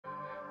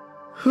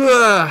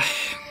Oh,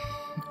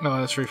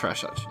 let's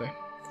refresh actually.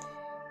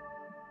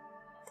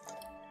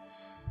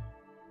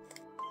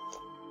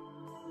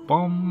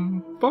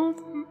 Bum,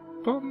 bum,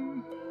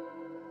 bum.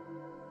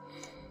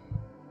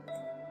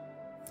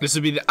 This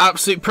would be the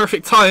absolute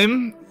perfect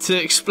time to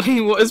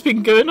explain what has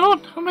been going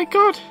on. Oh my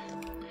god.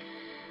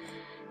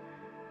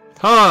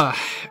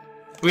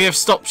 We have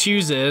stopped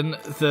using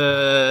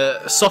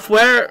the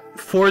software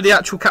for the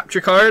actual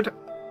capture card.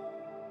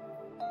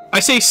 I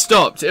say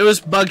stopped, it was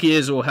buggy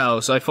as all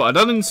hell, so I thought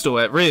I'd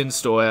uninstall it,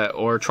 reinstall it,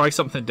 or try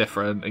something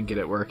different and get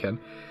it working.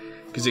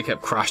 Because it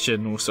kept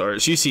crashing all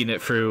sorts. You've seen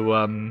it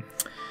through,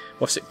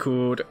 what's it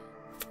called?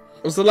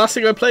 It was the last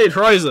thing I played,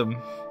 Horizon.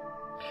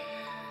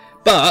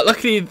 But,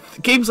 luckily,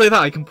 games like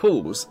that I can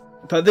pause.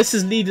 But this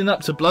is leading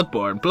up to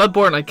Bloodborne.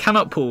 Bloodborne I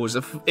cannot pause.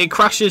 If it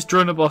crashes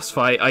during a boss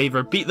fight, I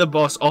either beat the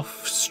boss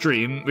off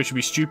stream, which would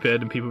be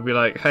stupid, and people would be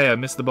like, hey, I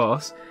missed the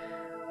boss.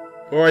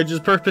 Or I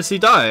just purposely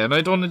die, and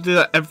I don't want to do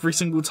that every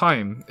single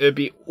time. It would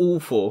be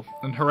awful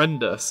and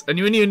horrendous. And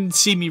you wouldn't even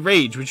see me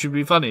rage, which would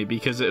be funny,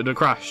 because it would have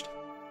crashed.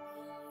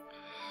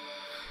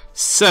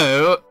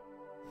 So,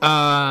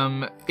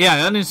 yeah,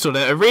 I uninstalled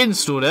it, I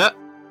reinstalled it,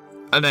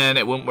 and then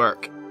it wouldn't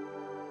work.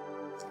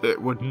 It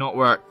would not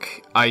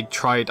work. I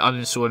tried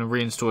uninstalling and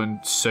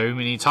reinstalling so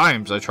many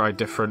times. I tried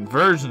different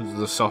versions of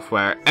the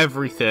software.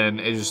 Everything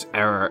is just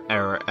error,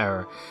 error,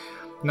 error.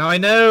 Now I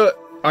know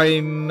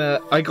I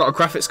got a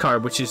graphics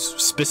card which is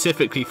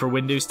specifically for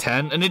Windows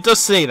 10, and it does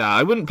say that.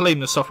 I wouldn't blame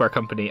the software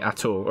company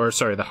at all, or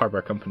sorry, the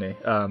hardware company.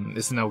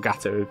 It's an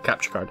Elgato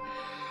capture card.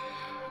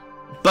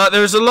 But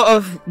there's a lot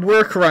of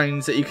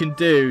workarounds that you can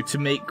do to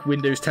make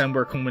Windows 10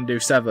 work on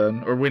Windows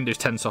 7, or Windows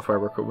 10 software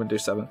work on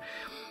Windows 7.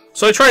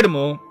 So I tried them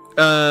all.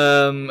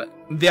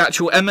 The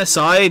actual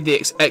MSI, the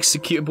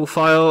executable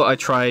file, I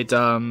tried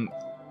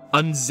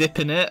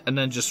unzipping it and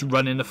then just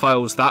running the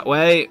files that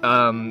way.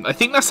 I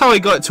think that's how I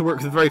got it to work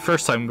the very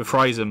first time with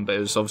Horizon, but it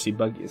was obviously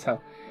buggy as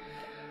hell.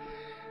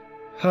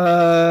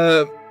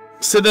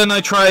 So then I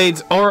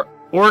tried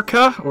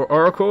Orca or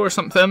Oracle or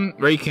something,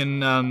 where you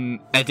can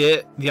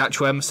edit the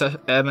actual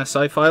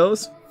MSI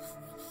files.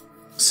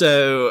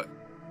 So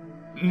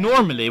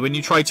normally when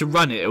you try to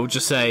run it, it will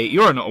just say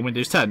you're not on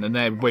Windows 10, and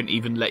then it won't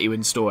even let you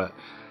install it.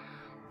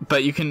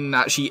 But you can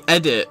actually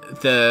edit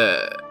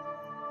the,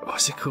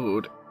 what's it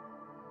called,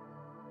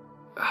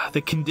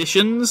 the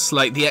conditions,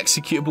 like the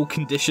executable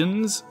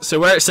conditions. So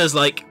where it says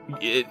like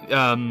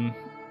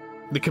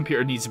the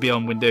computer needs to be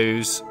on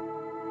Windows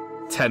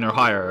 10 or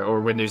higher,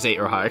 or Windows 8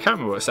 or higher, I can't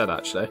remember what it said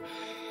actually.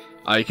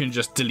 You can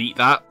just delete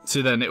that,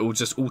 so then it will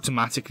just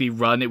automatically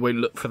run. It won't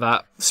look for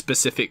that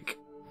specific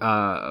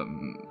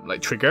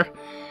like trigger,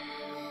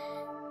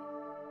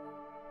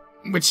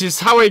 which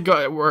is how I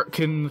got it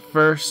working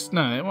first.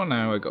 No, well,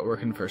 no, I got it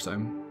working the first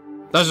time.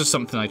 That was just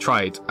something I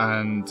tried,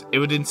 and it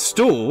would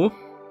install,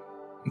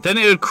 then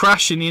it would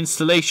crash in the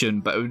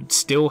installation, but it would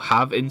still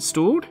have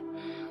installed.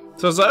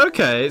 So I was like,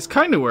 okay, it's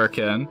kind of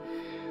working.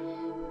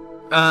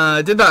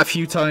 I did that a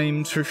few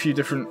times for a few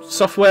different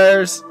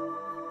softwares.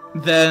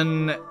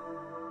 Then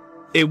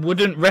it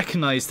wouldn't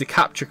recognize the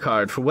capture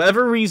card. For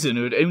whatever reason,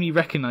 it would only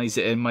recognize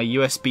it in my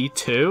USB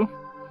 2.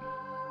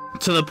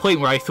 To the point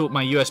where I thought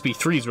my USB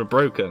 3s were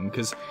broken.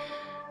 Because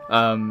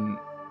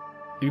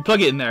you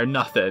plug it in there,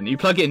 nothing. You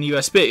plug it in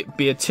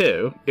USB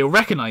 2, it'll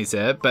recognize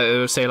it, but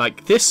it'll say,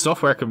 like, this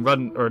software can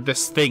run, or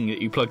this thing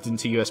that you plugged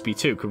into USB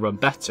 2 could run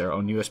better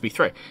on USB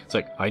 3. It's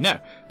like, I know,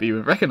 but you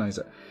wouldn't recognize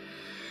it.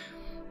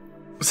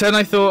 So then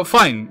I thought,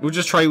 fine, we'll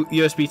just try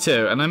USB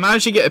 2. And I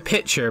managed to get a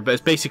picture, but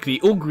it's basically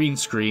all green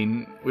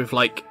screen with,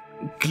 like,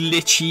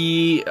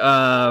 glitchy,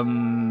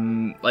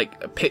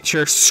 like, a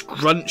picture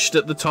scrunched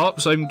at the top.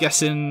 So I'm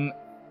guessing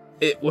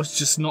it was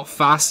just not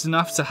fast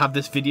enough to have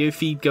this video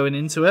feed going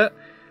into it.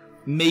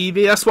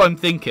 Maybe, that's what I'm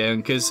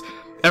thinking, because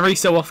every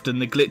so often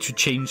the glitch would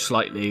change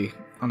slightly.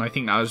 And I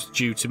think that was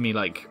due to me,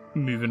 like,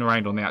 moving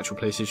around on the actual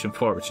PlayStation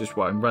 4, which is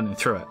why I'm running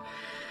through it.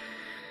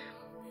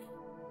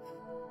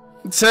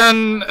 So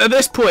then, at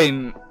this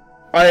point,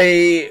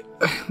 I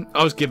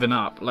was giving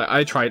up. Like,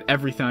 I tried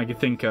everything I could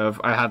think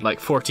of. I had like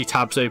 40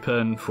 tabs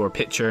open for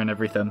picture and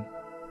everything.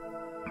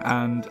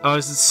 And I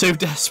was so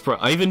desperate.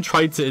 I even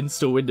tried to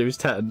install Windows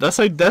 10. That's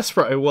how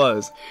desperate I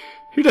was.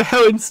 Who the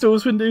hell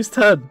installs Windows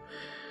 10?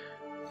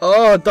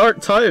 Oh, dark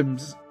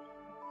times.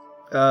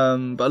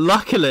 But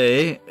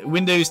luckily,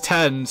 Windows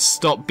 10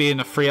 stopped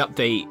being a free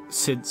update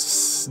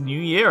since New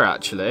Year,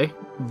 actually.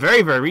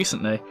 Very, very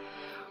recently.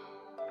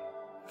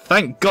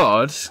 Thank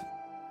God.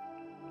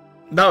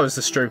 That was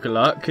a stroke of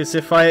luck, because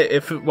if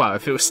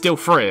it was still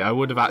free, I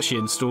would have actually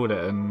installed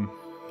it, and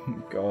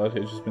God,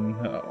 it's just been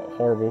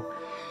horrible.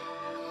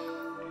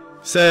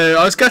 So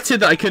I was gutted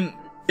that I couldn't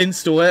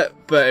install it,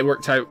 but it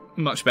worked out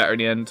much better in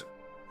the end.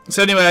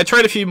 So anyway, I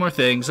tried a few more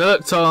things. I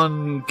looked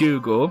on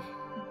Google.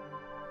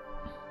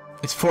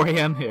 It's 4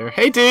 AM here.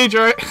 Hey dude, you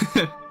alright?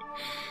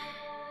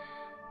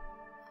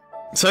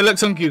 So I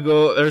looked on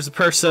Google. There's a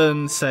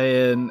person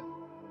saying,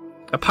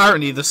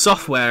 apparently the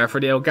software for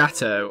the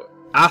Elgato,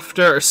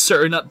 after a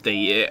certain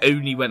update, it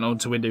only went on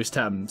to Windows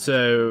 10.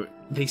 So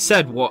they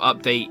said what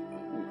update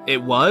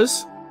it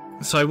was,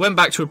 So I went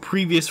back to a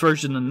previous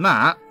version than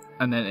that,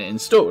 and then it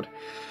installed.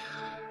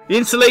 The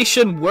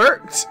installation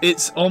worked,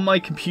 it's on my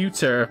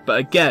computer, but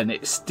again,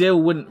 it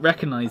still wouldn't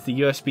recognize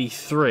the USB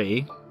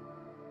 3,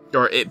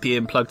 or it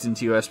being plugged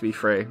into USB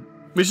 3,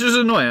 which is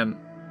annoying.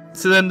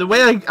 So then the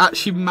way I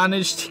actually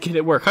managed to get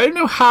it work, I don't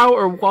know how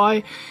or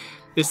why,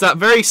 is that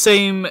very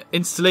same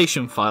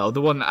installation file,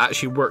 the one that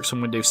actually works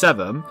on Windows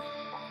 7,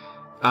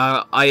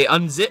 I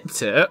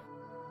unzipped it,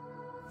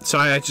 so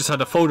I just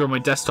had a folder on my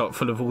desktop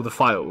full of all the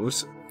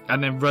files,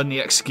 and then run the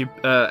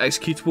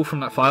executable from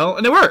that file,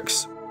 and it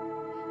works.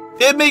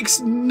 It makes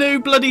no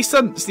bloody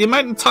sense. The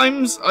amount of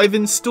times I've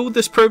installed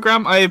this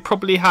program, I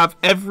probably have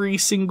every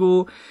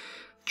single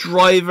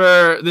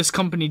driver this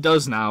company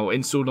does now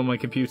installed on my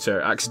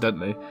computer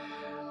accidentally.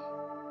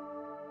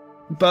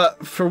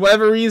 But for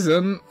whatever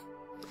reason,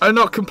 I'm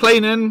not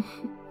complaining.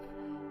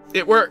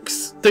 It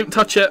works. Don't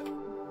touch it.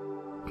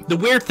 The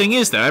weird thing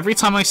is though, every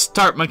time I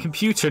start my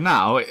computer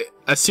now,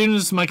 as soon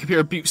as my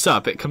computer boots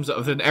up, it comes up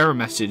with an error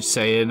message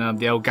saying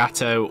the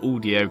Elgato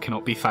audio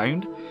cannot be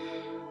found.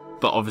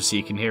 But obviously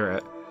you can hear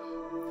it.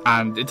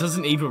 And it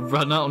doesn't even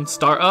run on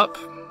startup.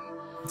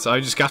 So I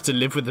just have to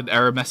live with an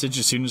error message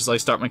as soon as I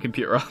start my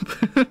computer up.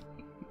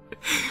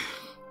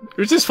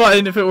 Which is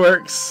fine if it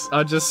works.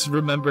 I'll just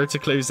remember to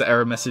close the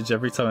error message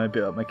every time I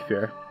boot up my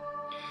computer.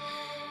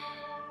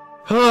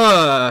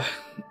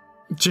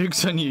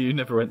 Joke's on you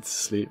never went to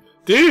sleep.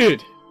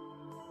 Dude!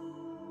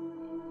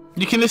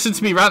 You can listen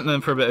to me rant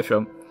then for a bit if you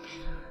want.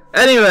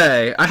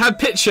 Anyway, I had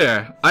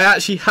picture. I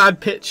actually had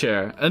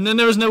picture. And then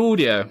there was no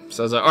audio.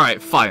 So I was like,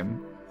 alright,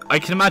 fine. I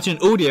can imagine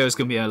audio is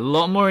going to be a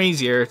lot more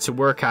easier to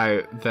work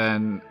out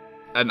than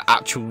an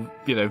actual,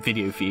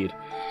 video feed.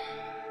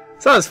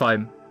 So that's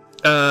fine.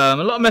 A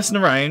lot of messing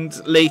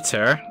around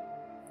later.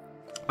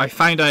 I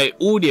found out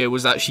audio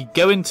was actually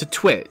going to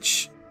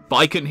Twitch, but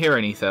I couldn't hear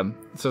anything.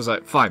 So I was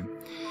like, fine.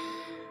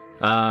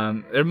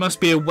 There must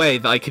be a way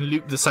that I can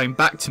loop the sound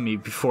back to me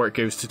before it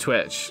goes to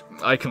Twitch.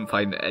 I couldn't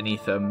find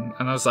anything.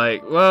 And I was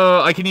like,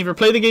 well, I can either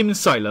play the game in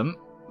silent,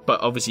 but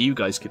obviously you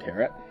guys could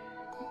hear it.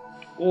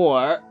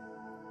 Or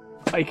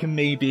I can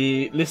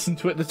maybe listen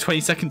to it the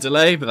 20-second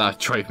delay, but that'd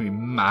drive me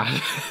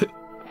mad.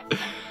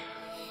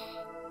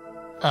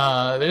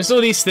 There's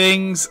all these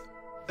things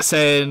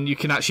saying you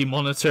can actually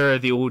monitor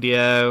the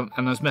audio,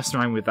 and I was messing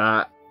around with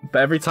that.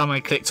 But every time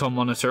I clicked on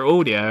monitor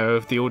audio,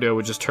 the audio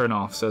would just turn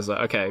off. So I was like,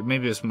 okay,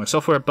 maybe it's my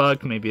software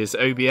bug, maybe it's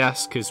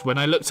OBS, because when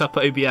I looked up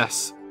at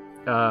OBS,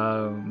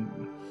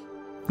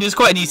 it's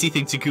quite an easy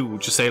thing to Google,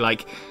 just say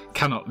like,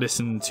 cannot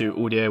listen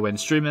to audio when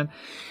streaming.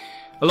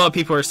 A lot of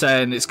people are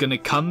saying it's going to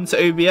come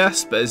to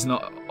OBS, but it's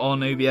not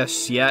on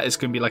OBS yet. It's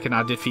going to be like an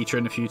added feature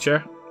in the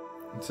future.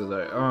 So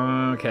like,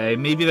 oh, okay,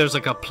 maybe there's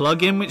like a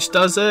plugin which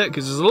does it,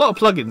 because there's a lot of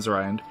plugins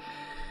around.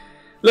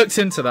 Looked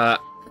into that.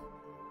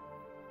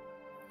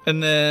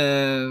 And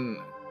then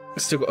I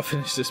still got to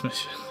finish this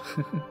mission.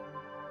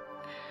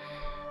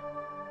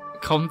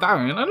 Calm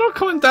down. I'm not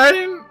calming down. Do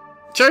you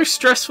know how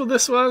stressful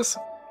this was?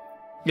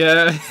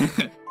 Yeah.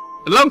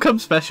 Alarm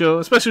comes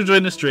special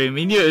during the stream.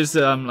 He knew it was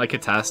like a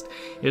test.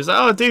 He was like,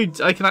 oh dude,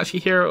 I can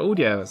actually hear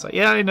audio. I was like,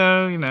 yeah, I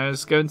know,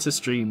 it's going to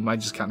stream, I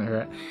just can't hear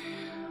it.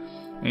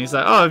 And he's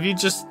like, oh, have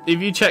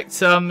you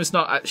checked it's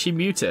not actually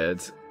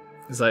muted?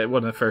 It's like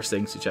one of the first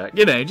things to check.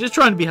 Just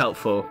trying to be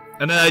helpful.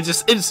 And then I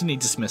just instantly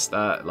dismissed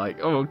that. Like,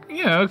 oh,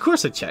 of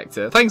course I checked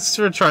it. Thanks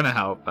for trying to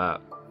help,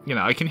 but,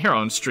 I can hear it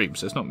on stream,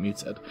 so it's not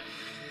muted.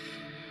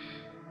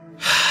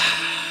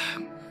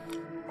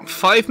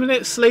 5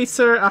 minutes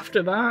later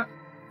after that,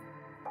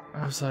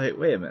 I was like,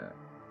 wait a minute.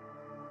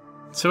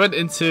 So I went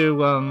into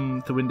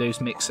the Windows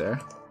Mixer.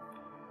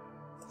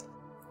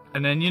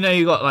 And then,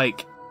 you got,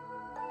 like,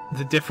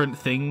 the different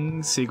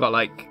things. So you got,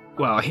 like,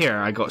 well, here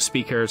I got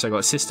speakers, I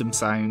got system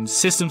sounds.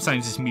 System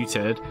sounds is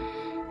muted.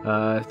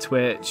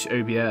 Twitch,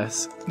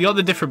 OBS. You got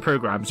the different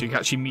programs, you can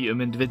actually mute them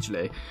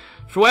individually.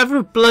 For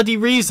whatever bloody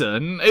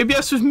reason,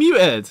 OBS was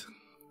muted.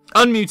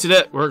 Unmuted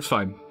it, works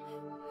fine.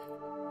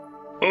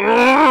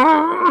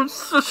 Oh,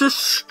 such a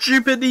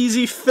stupid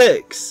easy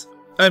fix.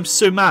 I'm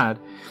so mad.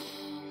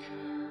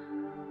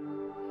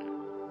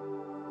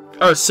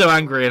 I was so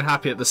angry and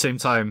happy at the same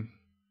time.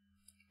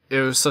 It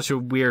was such a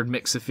weird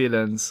mix of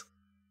feelings.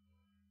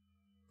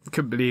 I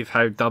couldn't believe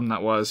how dumb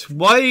that was.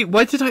 Why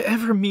did I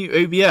ever mute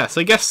OBS?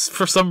 I guess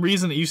for some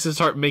reason it used to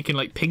start making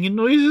like pinging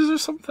noises or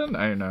something?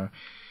 I don't know.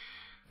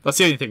 That's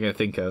the only thing I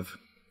think of.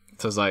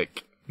 So I was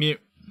like,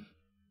 mute.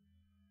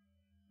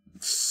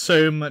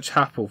 So much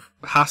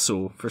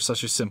hassle for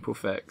such a simple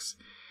fix.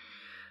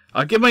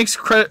 I'll give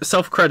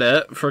myself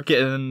credit for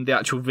getting the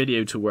actual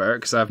video to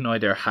work, because I have no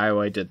idea how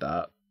I did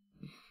that.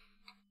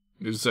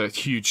 It was a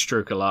huge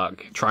stroke of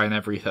luck, trying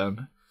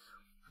everything.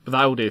 But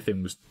that audio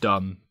thing was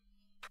dumb.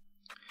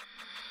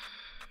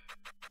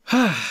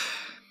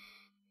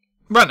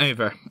 Run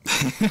over.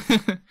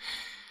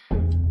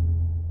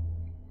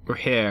 We're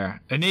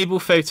here. Enable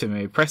photo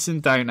mode. Pressing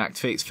down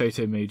activates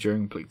photo mode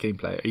during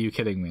gameplay. Are you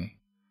kidding me?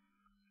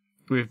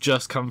 We've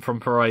just come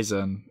from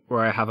Horizon,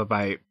 where I have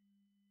about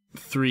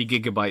 3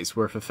 gigabytes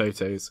worth of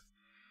photos.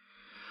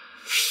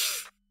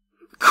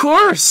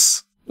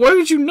 course! Why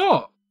would you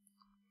not?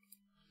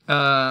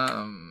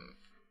 Oh,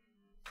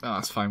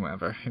 that's fine,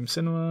 whatever. Home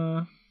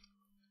cinema.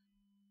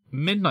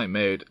 Midnight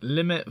mode.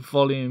 Limit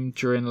volume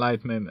during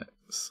loud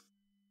moments.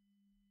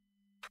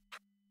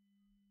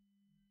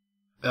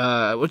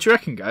 What do you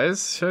reckon,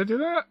 guys? Should I do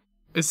that?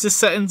 Is this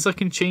settings I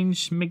can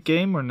change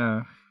mid-game or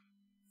no?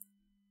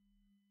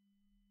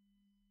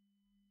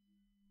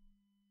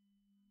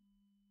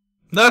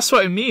 That's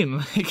what I mean.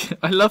 Like,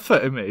 I love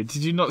photo mode.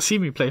 Did you not see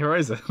me play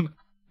Horizon?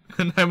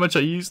 And how much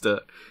I used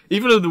it?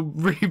 Even in the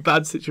really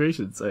bad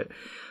situations, like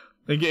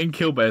getting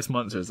killed by a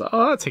monster. It's like,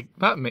 oh,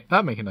 that make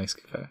a nice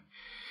compare.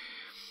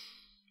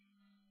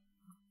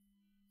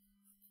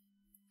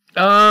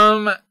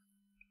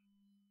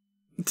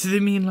 Do they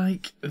mean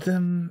like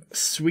them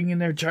swinging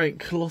their giant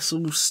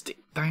colossal stick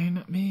down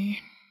at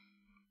me?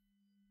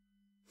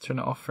 Turn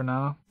it off for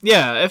now.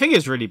 Yeah, I think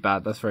it's really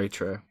bad. That's very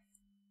true.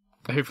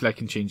 Hopefully I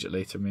can change it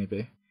later,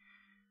 maybe.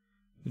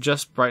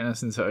 Adjust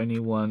brightness until only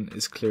one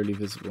is clearly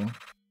visible.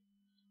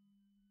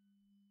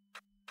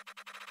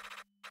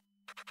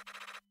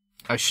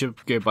 I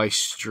should go by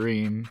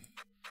stream.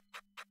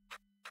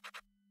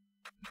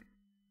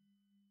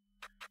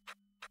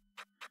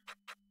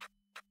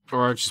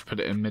 Or I'll just put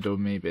it in middle,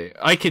 maybe.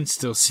 I can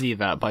still see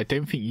that, but I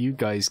don't think you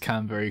guys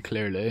can very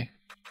clearly.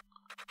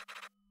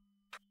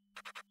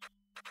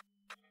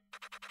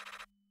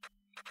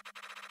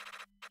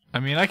 I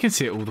mean, I can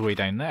see it all the way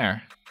down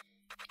there.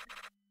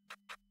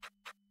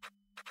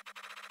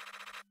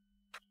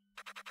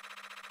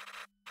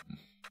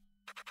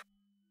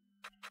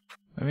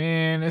 I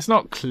mean, it's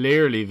not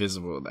clearly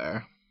visible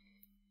there.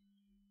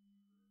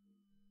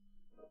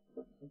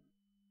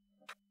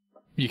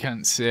 You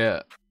can't see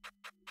it.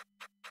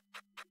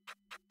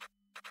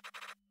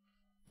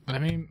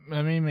 Let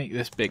me make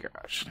this bigger,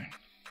 actually.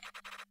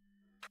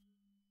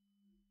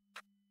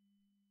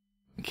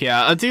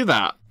 Yeah, I'll do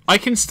that. I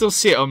can still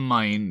see it on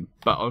mine,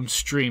 but on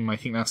stream I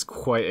think that's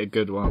quite a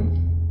good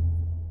one.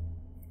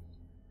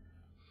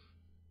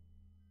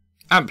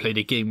 I haven't played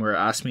a game where it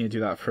asked me to do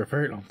that for a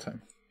very long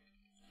time.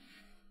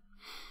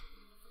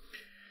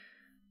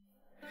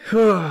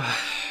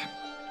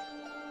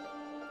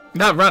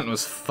 That rant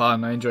was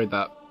fun, I enjoyed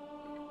that.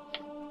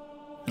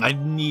 I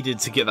needed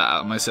to get that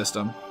out of my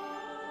system.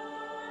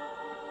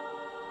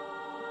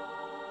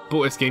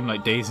 Bought this game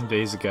like days and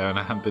days ago and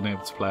I haven't been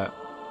able to play it.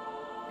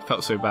 It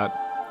felt so bad.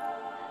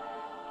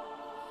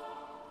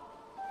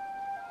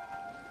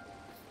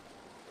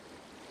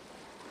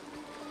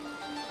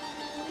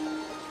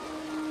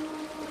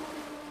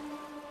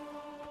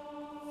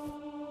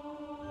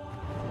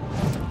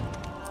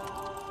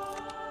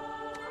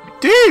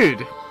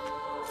 Dude!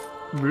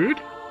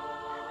 Rude.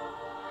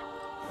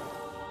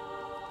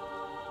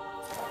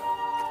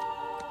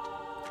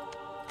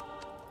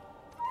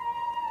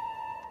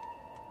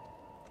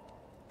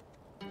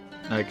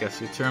 I guess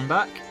you turn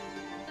back.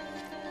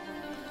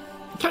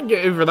 Can't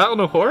get over that on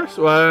a horse?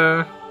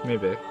 Well,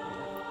 maybe.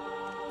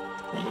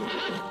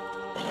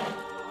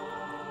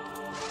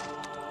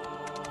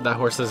 That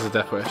horse has a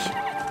death wish.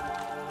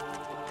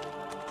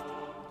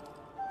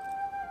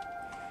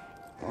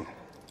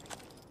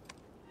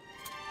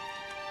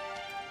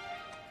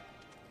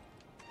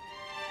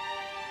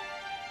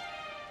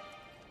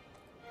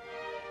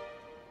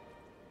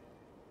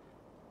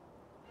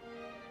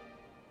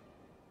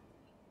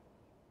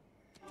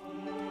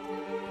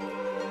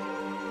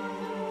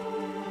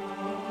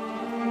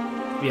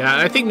 Yeah,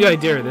 I think the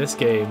idea of this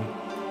game,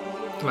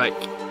 like,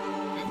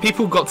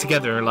 people got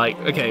together and like,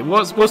 okay,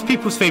 what's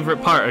people's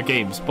favourite part of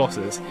games?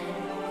 Bosses.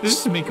 It's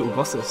just to make it all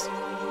bosses.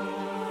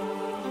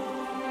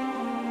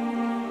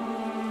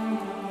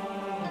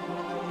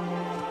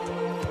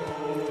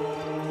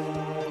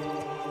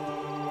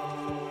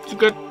 It's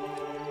good.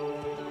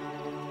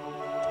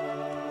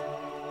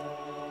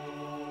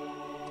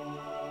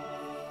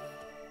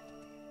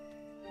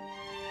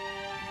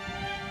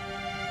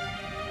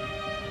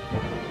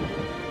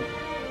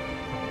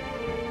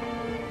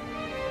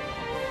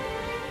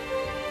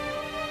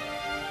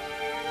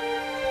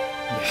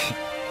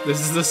 This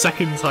is the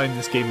second time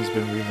this game has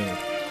been remade.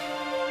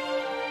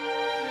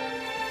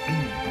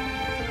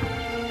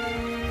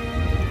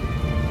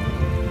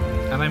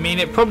 And I mean,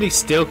 it probably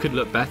still could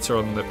look better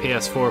on the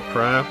PS4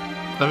 Pro.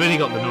 I've only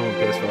got the normal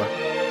PS4.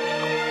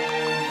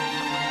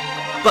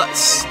 But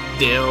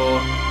still,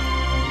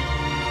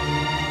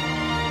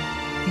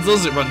 as long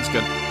as it runs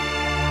good.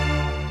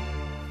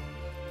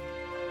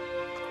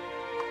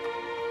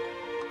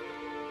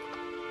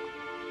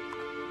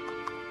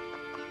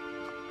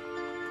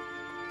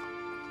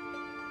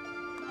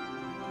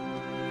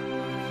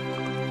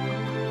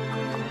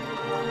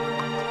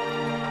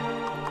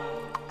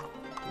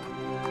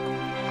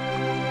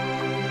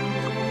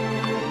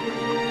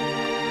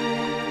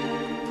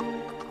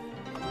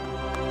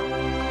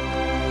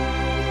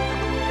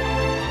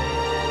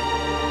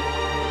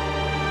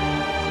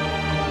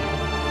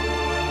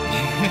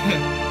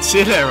 See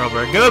you there,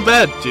 Robert. Go to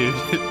bed, dude.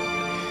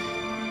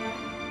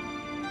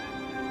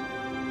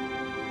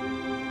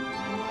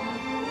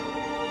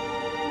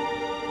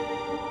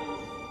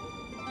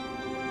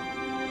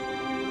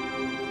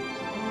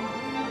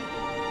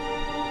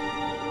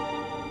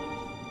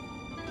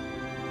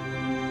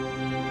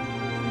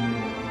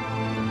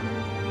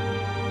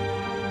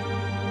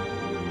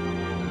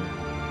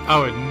 I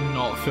would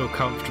not feel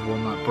comfortable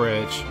on that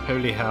bridge.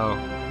 Holy hell.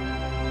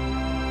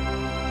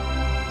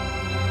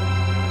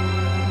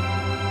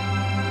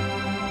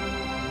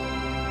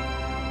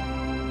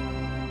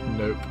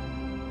 Nope.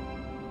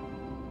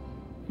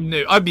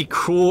 No, I'd be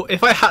crawl.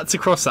 If I had to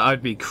cross that,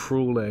 I'd be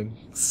crawling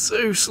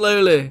so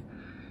slowly.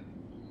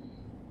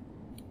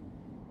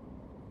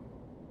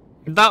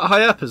 That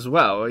high up as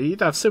well,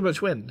 you'd have so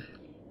much wind.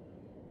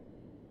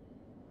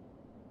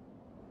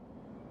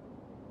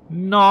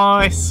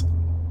 Nice.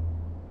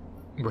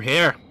 We're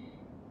here.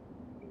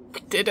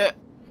 We did it.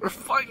 We're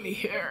finally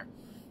here.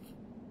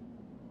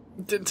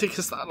 It didn't take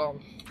us that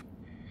long.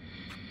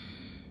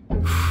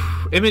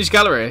 Image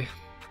gallery.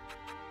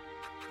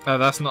 Oh,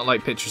 that's not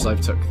like pictures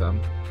I've took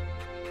them.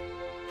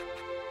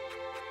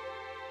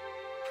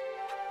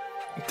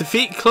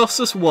 Defeat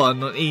Colossus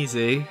 1 on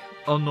easy,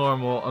 on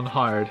normal, on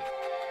hard.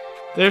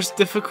 There's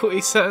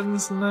difficulty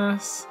settings in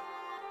this.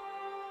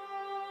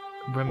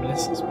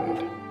 Reminiscence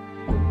mode.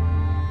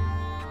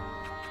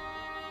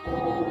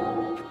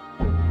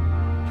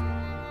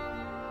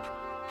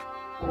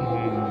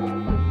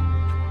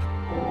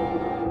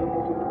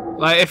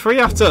 Like, if we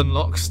have to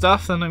unlock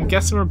stuff, then I'm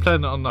guessing we're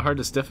playing it on the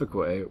hardest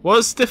difficulty. What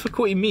does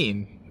difficulty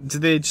mean? Do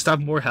they just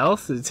have more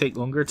health? Do they take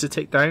longer to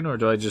take down? Or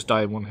do I just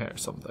die in one hit or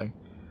something?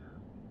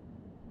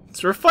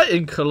 So we're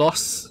fighting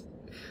Colossus.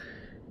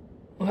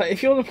 Like,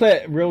 if you want to play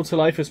it real to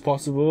life as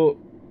possible,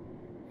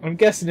 I'm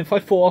guessing if I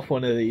fall off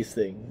one of these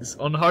things,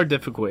 on hard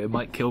difficulty, it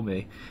might kill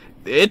me.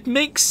 It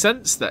makes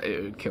sense that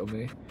it would kill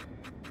me.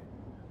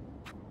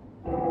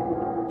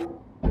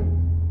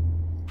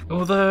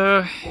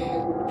 Although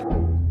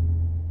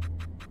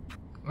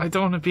I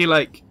don't want to be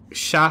like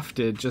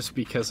shafted just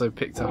because I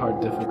picked a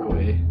hard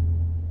difficulty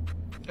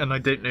and I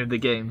don't know the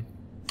game.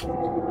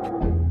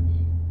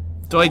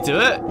 Do I do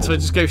it? Do I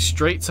just go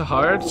straight to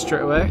hard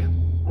straight away?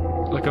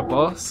 Like a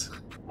boss?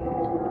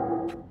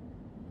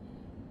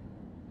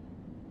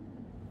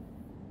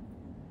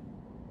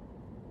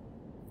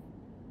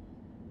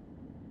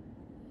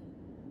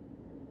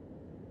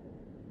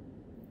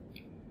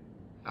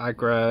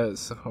 Agra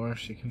is a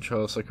horse you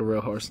control. It's like a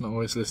real horse, not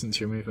always listen to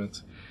your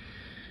movements.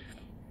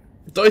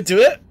 Do I do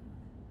it?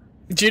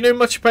 Do you know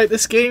much about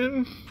this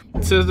game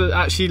to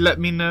actually let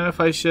me know if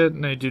I should?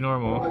 No, do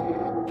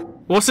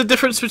normal. What's the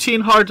difference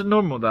between hard and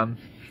normal then?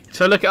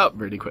 Shall I look it up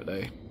really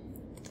quickly?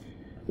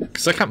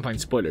 Because I can't find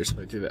spoilers if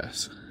I do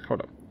this.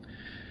 Hold on.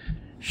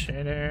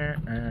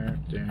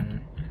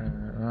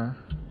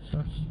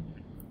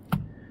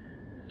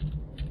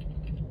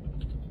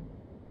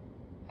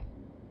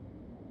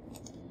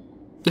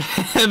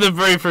 The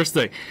very first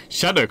thing.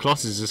 Shadow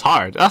Colossus is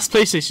hard. That's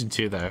PlayStation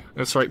 2 though.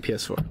 That's right,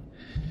 PS4.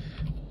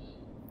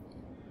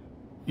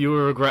 You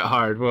will regret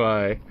hard.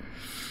 Why?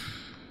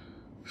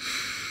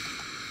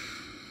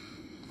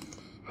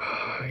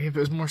 Yeah, but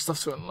there's more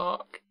stuff to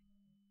unlock.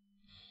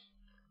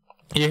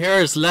 Your hero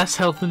has less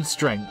health and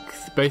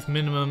strength, both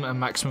minimum and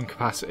maximum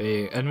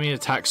capacity. Enemy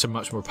attacks are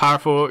much more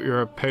powerful.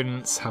 Your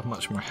opponents have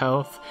much more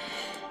health.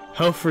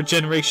 Health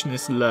regeneration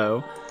is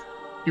low.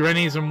 Your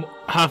enemies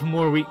have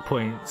more weak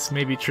points,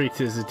 may be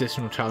treated as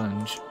additional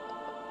challenge.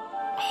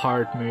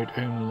 Hard mode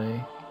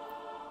only.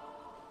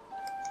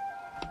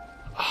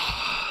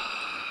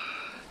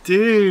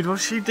 Dude,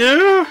 what's she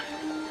do?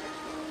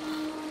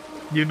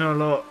 You know a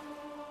lot.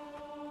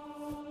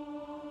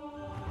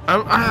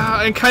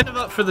 I'm kind of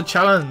up for the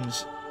challenge.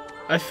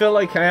 I feel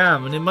like I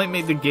am, and it might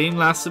make the game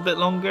last a bit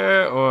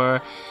longer,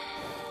 or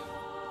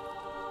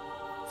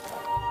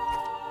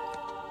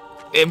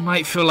it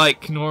might feel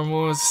like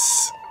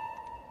normals.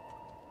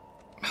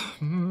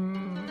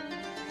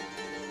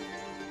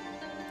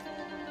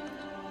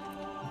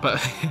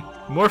 But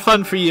more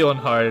fun for you on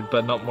hard,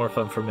 but not more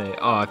fun for me.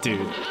 Aw, oh,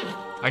 dude.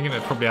 I'm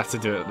gonna probably have to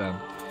do it then.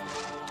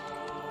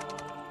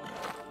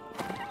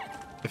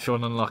 If you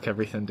want to unlock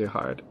everything, do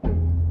hard.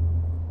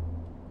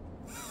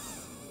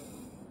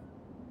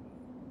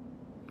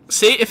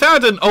 See, if I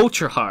had an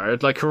ultra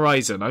hard, like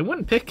Horizon, I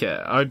wouldn't pick it.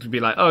 I'd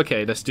be like,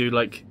 okay, let's do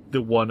like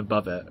the one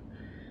above it.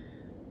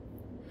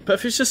 But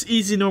if it's just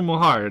easy, normal,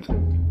 hard.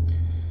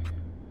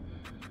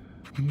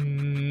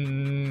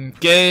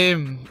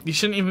 Game, you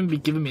shouldn't even be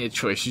giving me a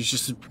choice. You should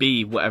just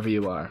be whatever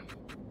you are.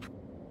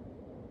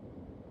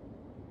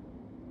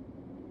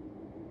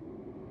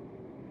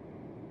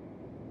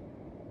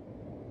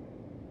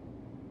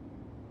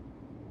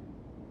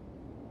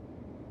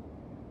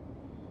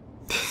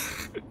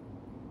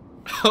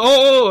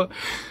 Oh!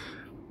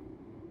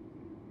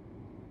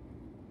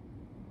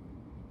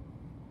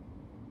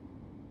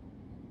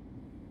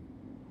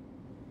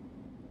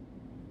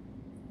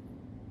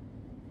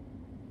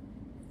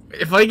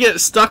 If I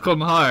get stuck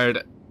on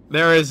hard,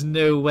 there is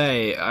no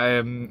way.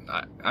 I'm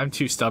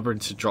too stubborn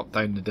to drop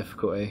down the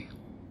difficulty.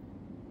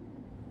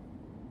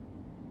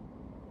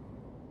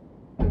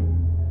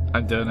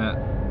 I'm doing it.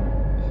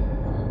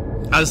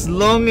 As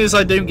long as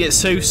I don't get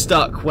so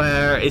stuck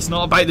where it's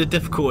not about the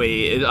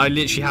difficulty, I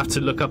literally have to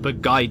look up a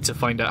guide to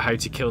find out how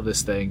to kill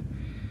this thing,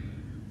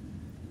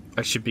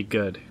 I should be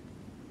good.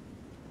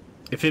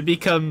 If it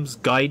becomes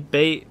guide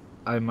bait,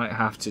 I might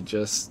have to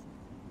just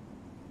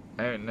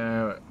I don't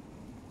know.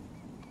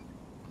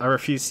 I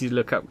refuse to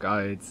look up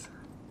guides.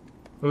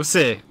 We'll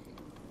see.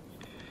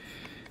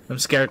 I'm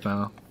scared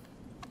now.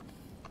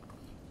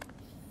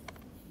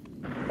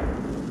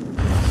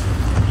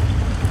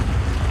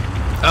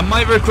 I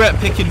might regret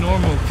picking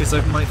normal because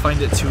I might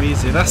find it too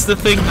easy. That's the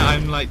thing that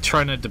I'm like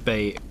trying to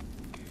debate.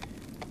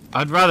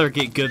 I'd rather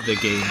get good at the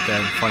game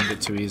than find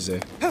it too easy.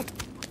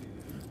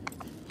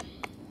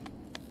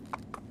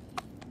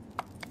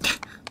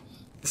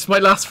 This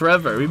might last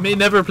forever. We may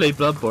never play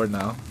Bloodborne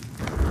now.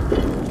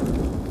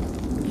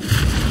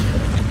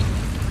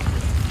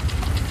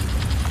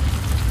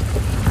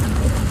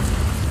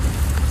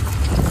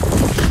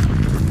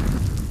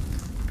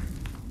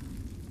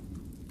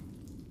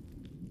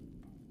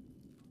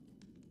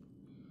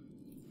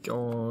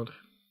 God.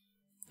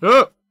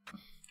 Oh!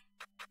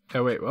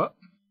 Oh wait, what?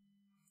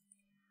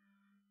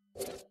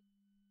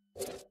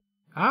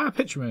 Ah,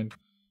 picture mode.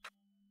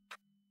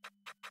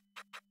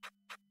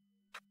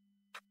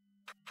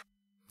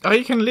 Oh,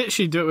 you can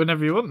literally do it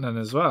whenever you want then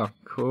as well.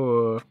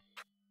 Cool.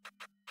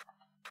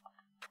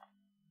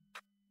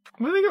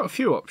 Well, they got a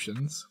few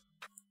options.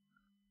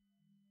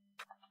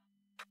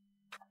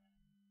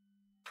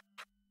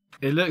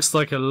 It looks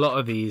like a lot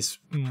of these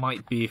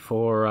might be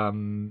for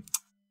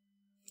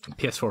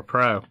PS4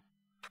 Pro.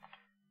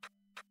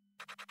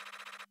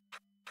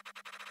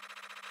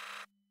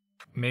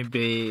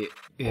 Maybe,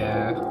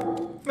 yeah.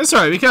 That's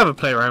alright, we can have a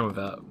play around with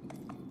that.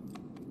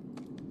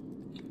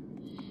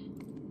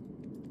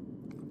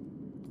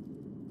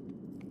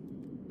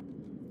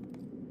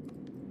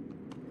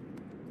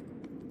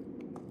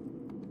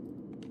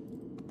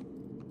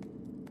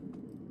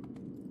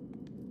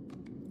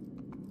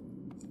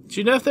 Do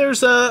you know if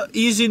there's a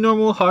easy,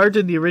 normal, hard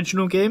in the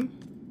original game?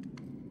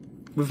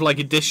 With like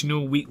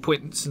additional weak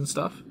points and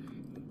stuff?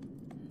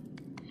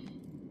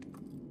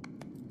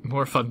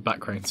 More fun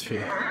backgrounds for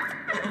you.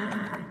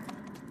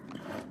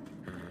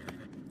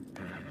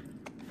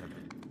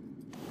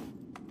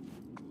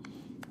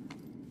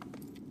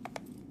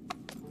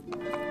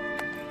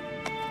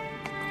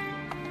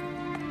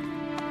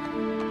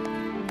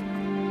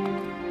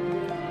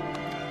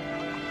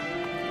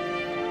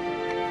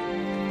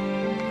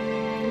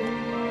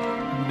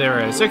 There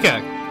is,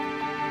 okay.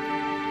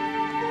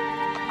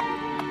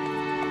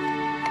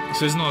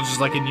 So it's not just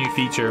like a new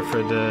feature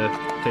for the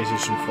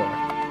PlayStation 4.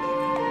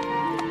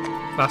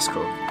 That's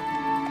cool.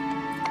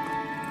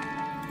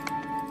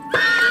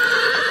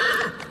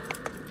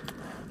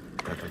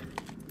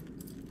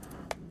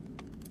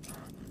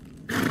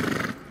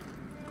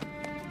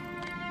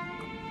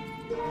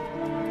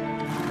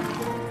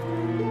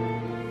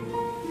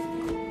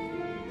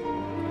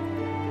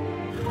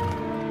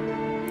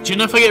 Do you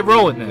know if I get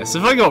raw in this?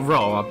 If I got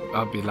raw,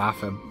 I'll be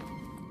laughing.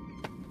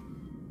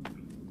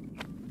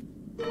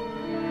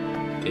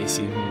 They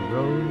see me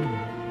roll.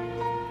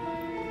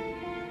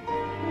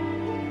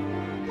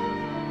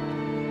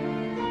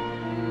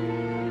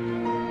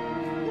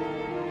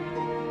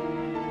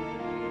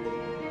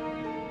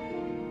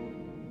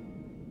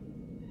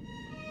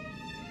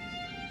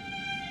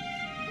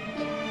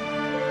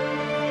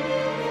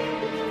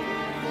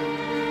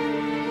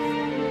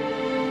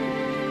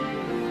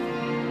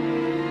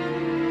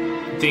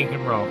 Dink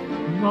and roll.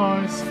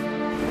 Nice.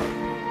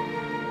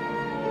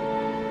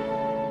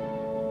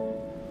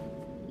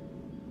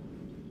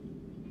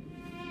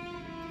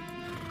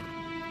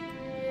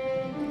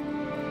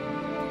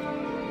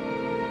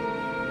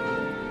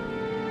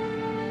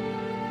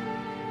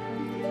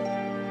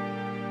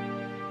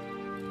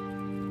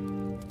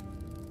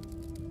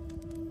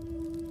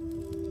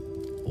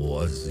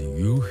 Was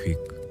you hick?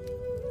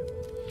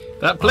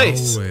 That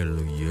place.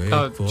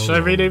 Oh, should I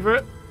read over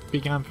it?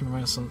 Began from the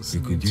Renaissance.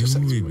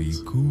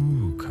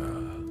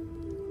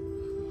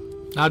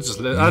 I'll just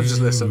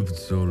listen.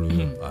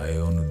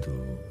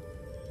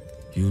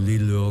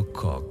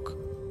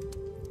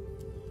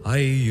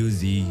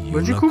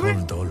 What'd you call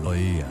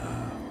me?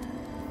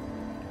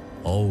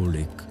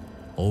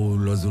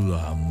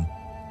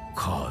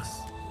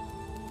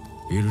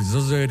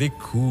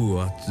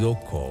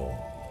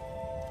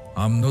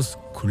 I'm not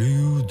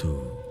screwed.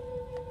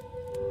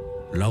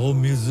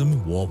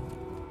 Laumism wop.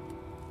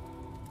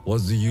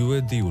 Was you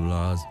a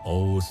dealers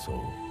also?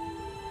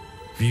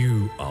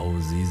 View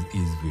houses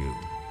is view.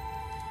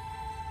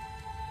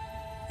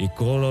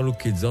 Equal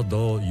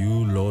kizado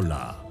you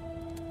lola.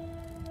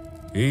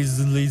 Is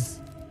this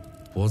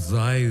was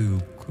I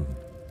ku?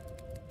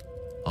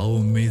 Au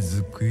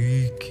miss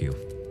quick.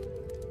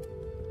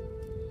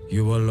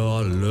 You are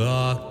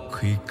la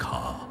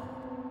quicker.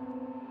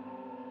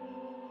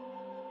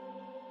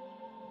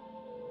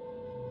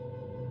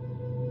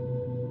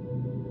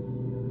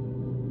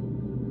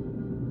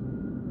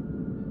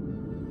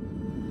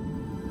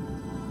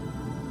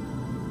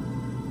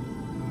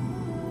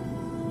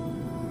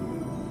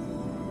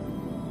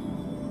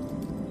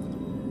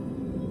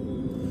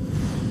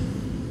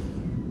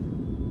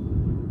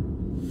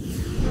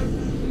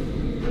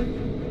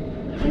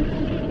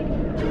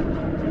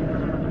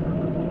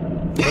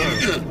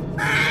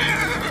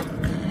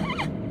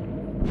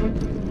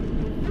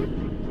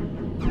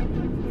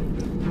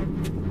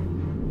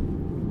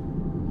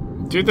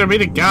 Dude, they're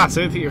made of gas.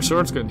 I don't think your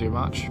sword's gonna do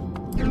much.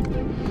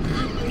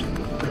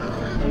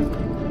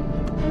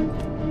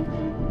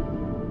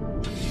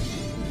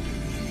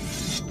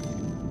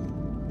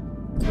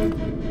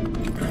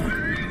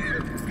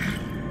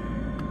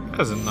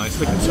 That's a nice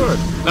looking sword.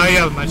 Oh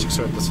yeah, the magic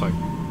sword, that's fine.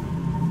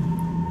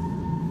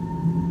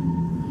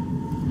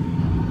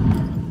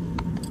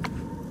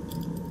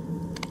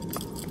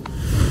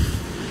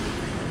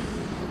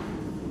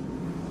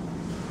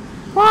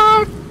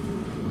 What?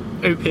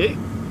 OP?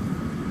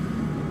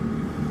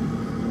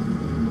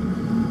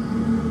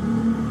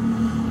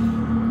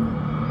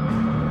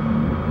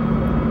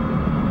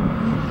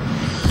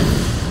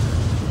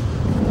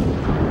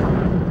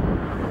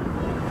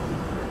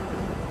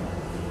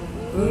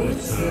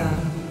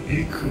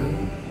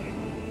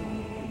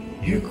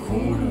 You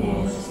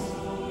call us.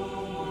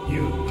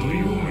 You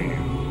dream.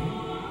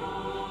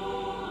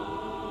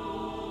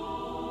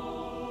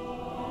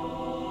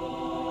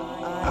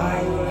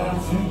 I will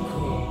think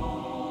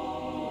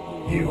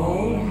you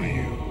own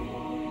you.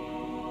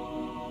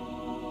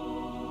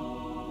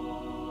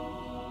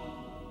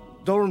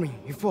 Dormi,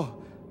 ifo.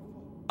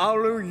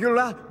 Alu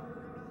yula.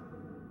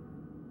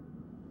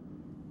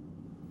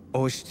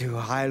 Ostu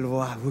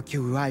hailwa wuki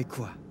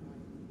waikwa.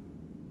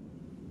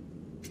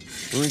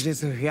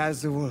 Ujesu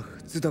yazu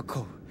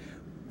zudoko.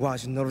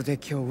 Was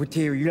Nordekyo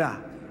wuti yula.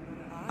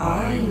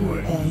 I will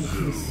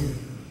answer.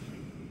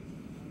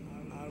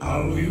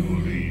 I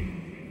will be.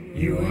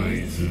 You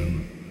eyes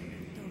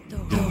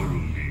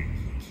Dormi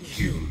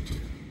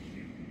cute.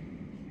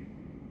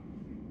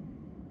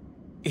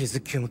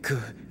 Izukumku.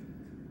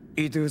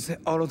 Idus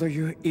orodo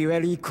you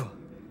iweriko.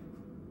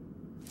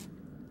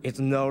 It's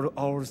not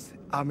ours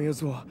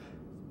amusement.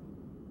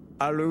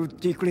 Alu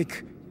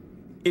diklik.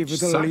 If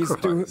the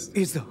least to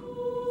Izo.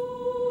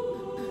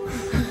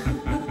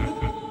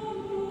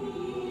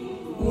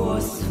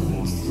 Was you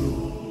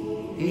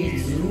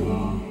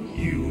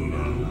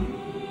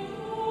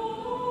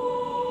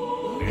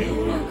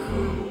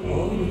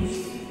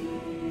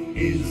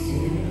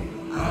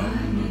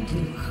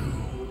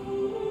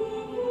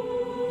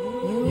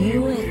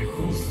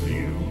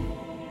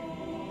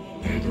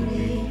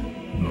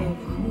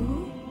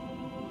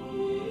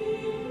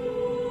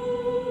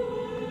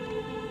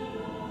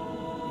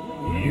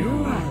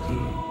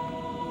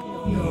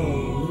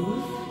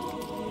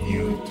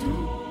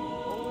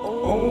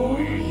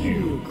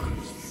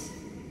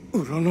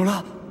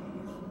Uronora.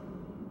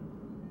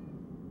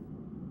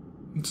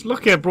 It's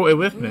lucky I brought it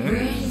with me.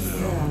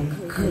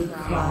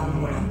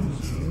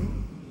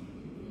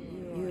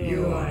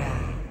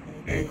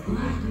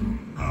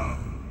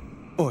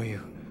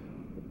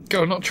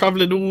 God, I'm not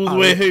travelling all the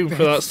way home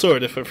for that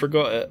sword if I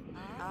forgot it.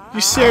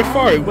 You see how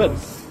far it went?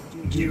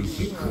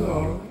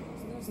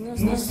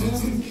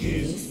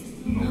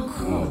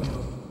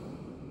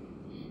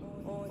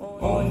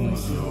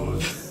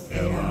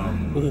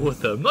 All of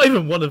them. Not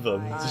even one of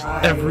them. Just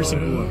every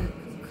single one.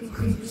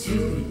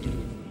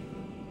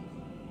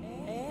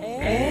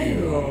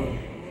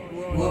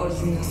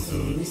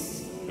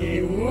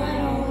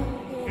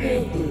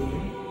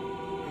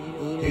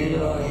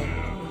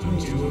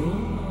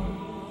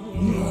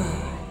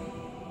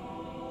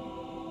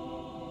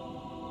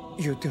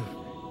 You do.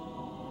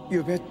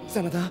 You bet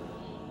Sanada.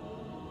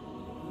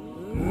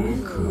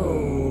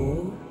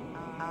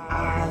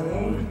 I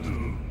won't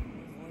do.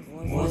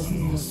 Was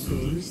no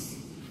sus.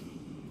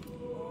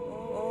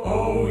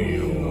 Oh,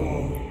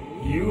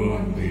 you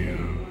are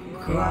there.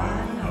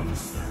 Cry of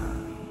sun.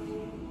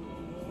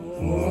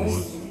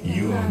 Was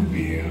you are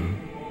there.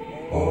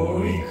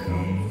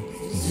 Oricum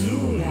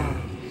Zula.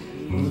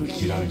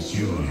 Mukira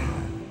Jura.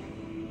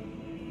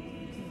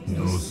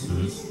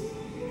 Nosus.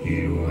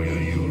 You are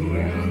your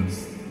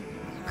lands.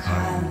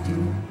 Kandu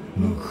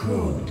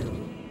Mukodo.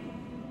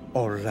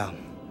 Oram.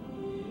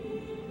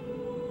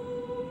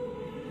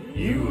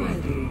 You are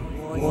the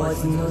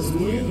was no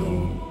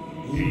little.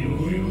 You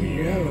will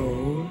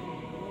yellow.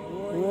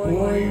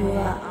 Why you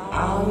are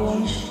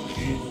orange?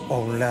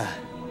 Ola.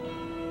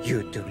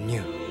 You do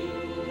new.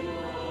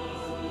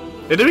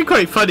 It'd be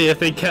quite funny if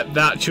they kept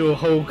the actual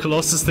whole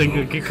Colossus thing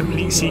like a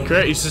complete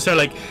secret. He's just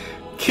like,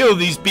 kill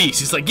these beasts.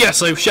 He's like,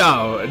 yes, I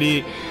shall. And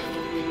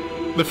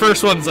the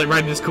first one's like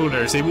round this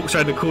corner, so he walks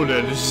around the corner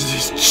and there's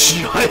this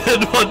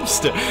giant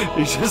monster.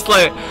 He's just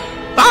like,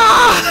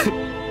 ah!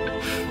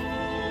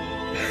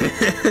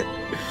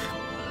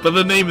 But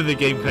the name of the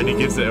game kind of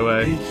gives it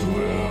away.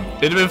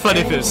 It'd have been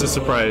funny if it was a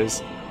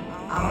surprise.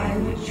 I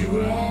would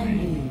you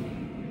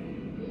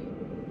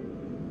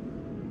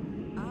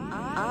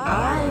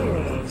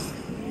Iris,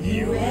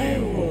 you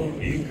will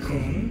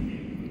become.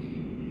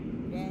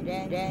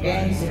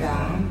 Dance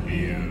around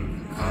here,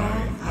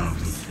 cry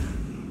after.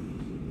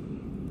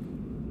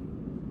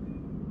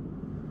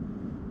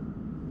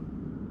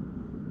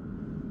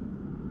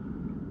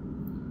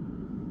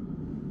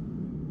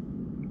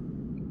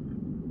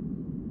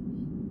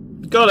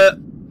 Got it.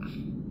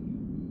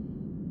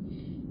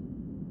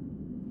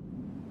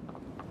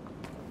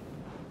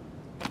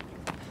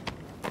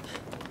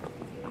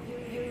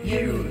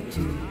 You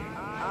two,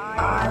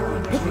 I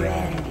will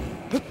ready.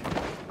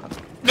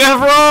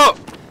 Never up!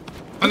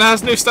 And it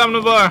has no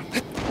stamina bar.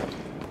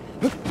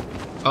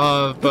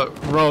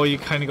 But roll, you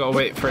kind of gotta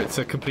wait for it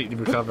to completely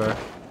recover.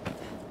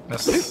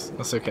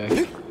 That's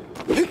okay.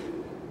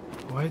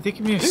 Why did they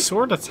give me a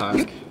sword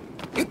attack?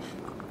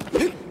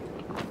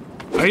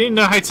 I didn't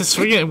know how to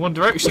swing it in one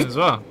direction as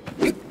well.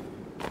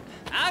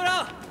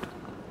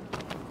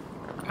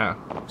 Oh,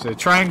 so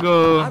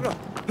triangle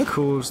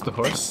cools the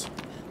horse.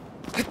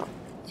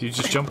 Do you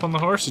just jump on the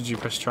horse? Or did you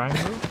press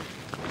triangle?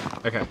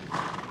 Okay.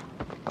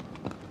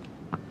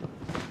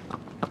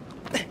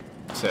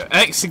 So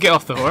X to get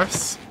off the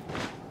horse.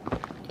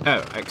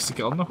 Oh, X to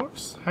get on the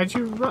horse? How'd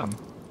you run?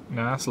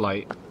 No, that's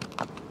light.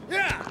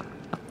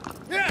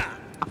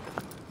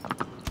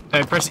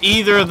 Oh, press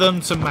either of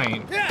them to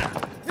mount.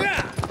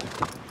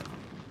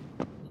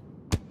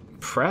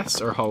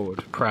 Press or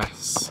hold?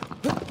 Press.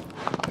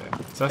 Okay,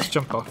 so let's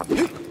jump off.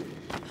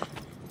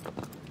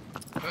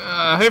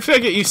 Hopefully I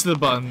get used to the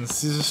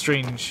buttons. These are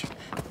strange.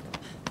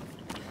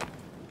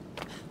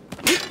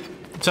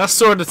 Just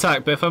sword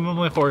attack, but if I'm on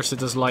my horse it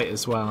does light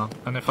as well.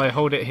 And if I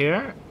hold it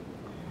here...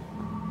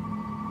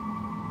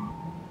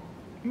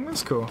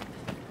 That's cool.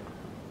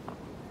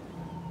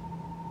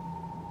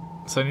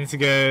 So I need to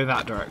go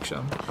that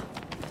direction.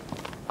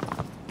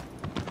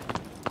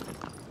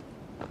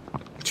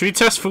 Should we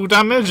test full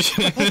damage?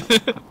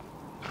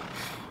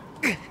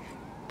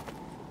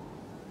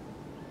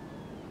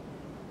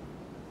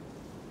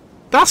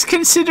 That's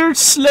considered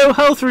slow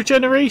health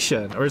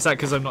regeneration? Or is that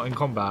because I'm not in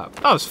combat?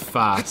 That was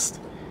fast.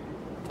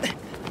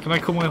 Can I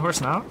call my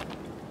horse now?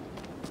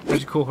 How'd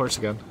you call horse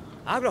again?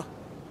 Abro.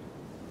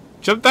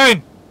 Jump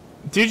down!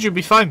 Dude, you'll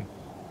be fine.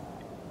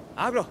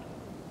 Abro.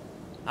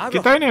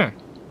 Get down here.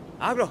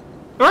 Abro.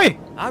 Oi!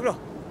 Abro.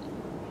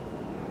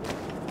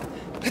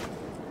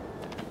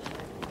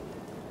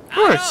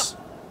 Horse!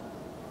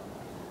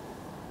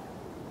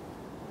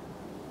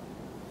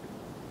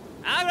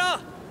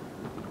 Abro.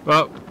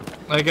 Well,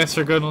 I guess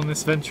we're going on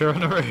this venture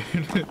on our own.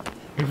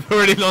 We've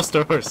already lost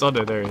our horse. Oh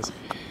no, there he is.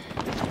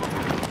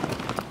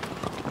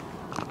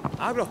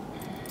 Abro.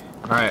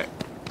 Alright.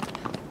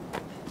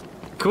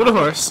 Cool the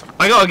horse.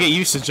 I gotta get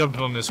used to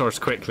jumping on this horse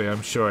quickly,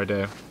 I'm sure I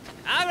do.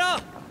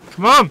 Abro.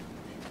 Come on!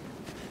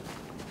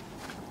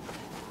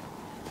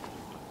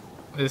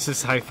 This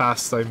is how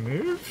fast I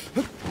move?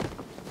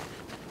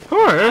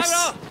 Horse?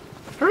 Abro.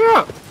 Hurry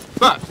up!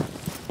 But,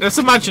 let's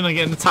imagine I'm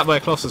getting attacked by a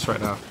Colossus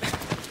right now.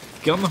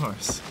 Get on the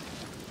horse.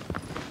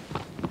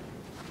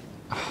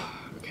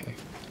 Okay.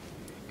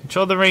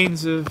 Control the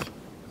reins of...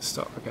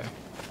 Stop, okay.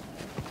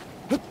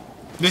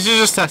 This is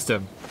just test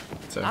him.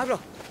 So. Abro.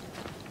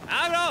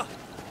 Abro.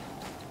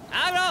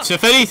 Abro. So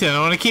if anything, I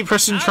want to keep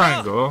pressing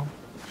triangle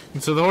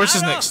until the horse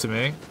is next to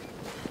me,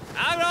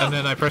 and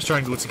then I press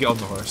triangle to get on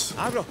the horse.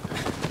 Abro.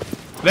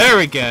 There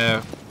we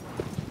go.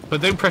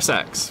 But don't press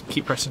X.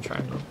 Keep pressing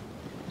triangle.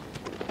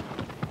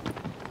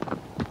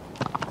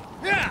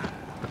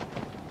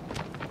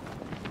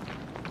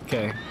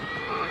 Okay.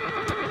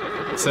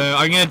 So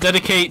I'm going to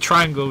dedicate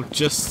triangle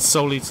just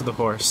solely to the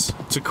horse.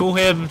 To cool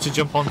him, to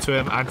jump onto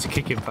him, and to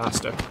kick him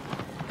faster.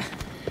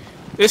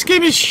 This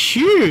game is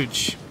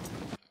huge!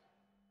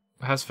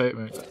 It has photo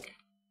mode.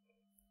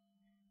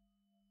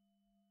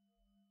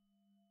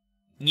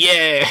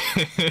 Yeah!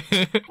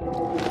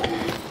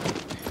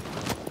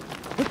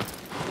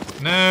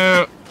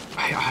 No!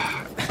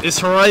 It's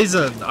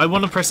Horizon! I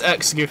want to press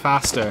X to go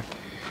faster.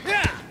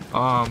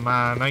 Oh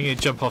man, I'm going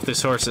to jump off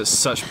this horse at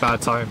such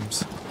bad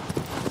times.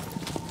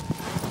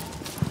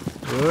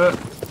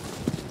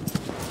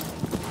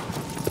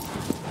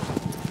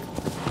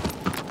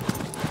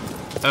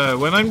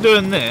 When I'm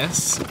doing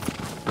this,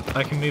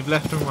 I can move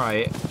left and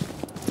right.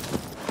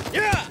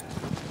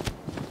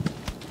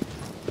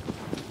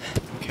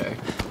 Okay.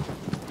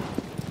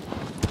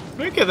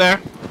 We'll get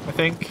there, I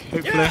think,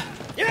 hopefully.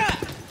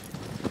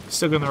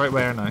 Still going the right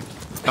way, aren't I?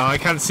 Oh, I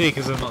can't see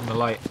because I'm not in the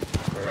light.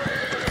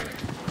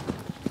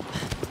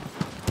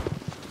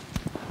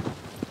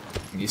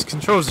 These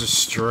controls are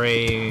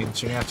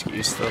strange, you have to get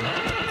used to them.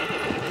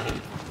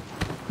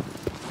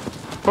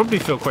 Probably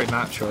feel quite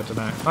natural, I don't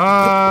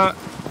know.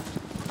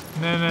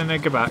 No,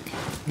 go back.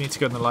 Need to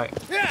go in the light.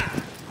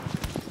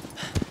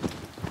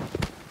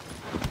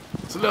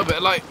 It's a little bit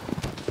of light.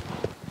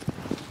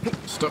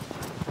 Stop.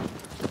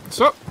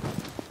 Stop.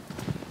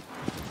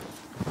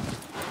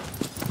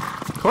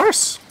 Of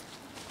course.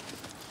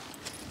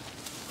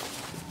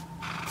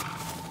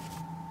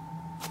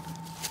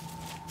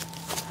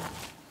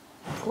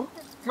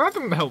 That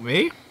didn't help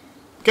me.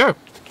 Go.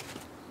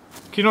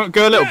 Can you not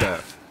go a little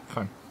bit?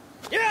 Fine.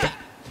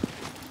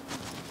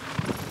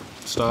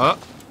 Start.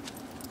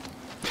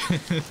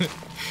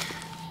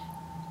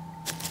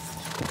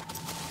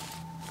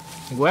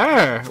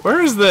 Where?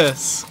 Where is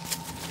this?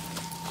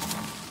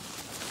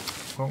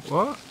 Oh,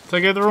 what? Did I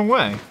go the wrong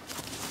way?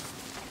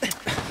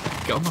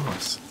 Get on the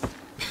horse.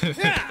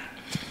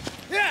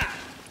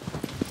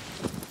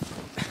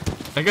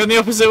 I go in the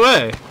opposite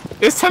way.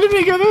 It's telling me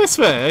to go this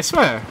way, I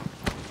swear.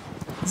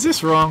 Is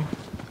this wrong?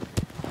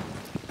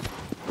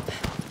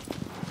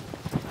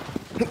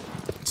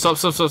 Stop.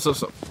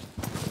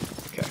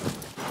 Okay.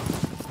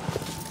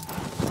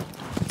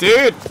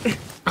 Dude!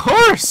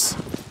 Horse!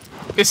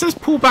 It says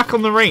pull back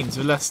on the reins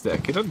with left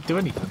stick. It doesn't do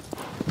anything.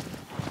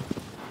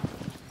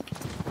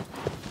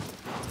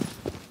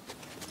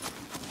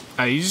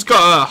 Oh, you just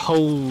gotta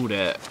hold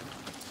it.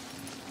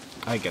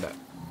 I get it.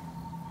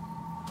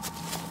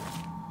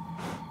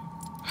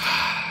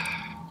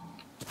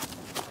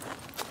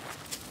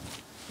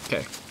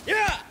 Okay.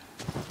 Yeah!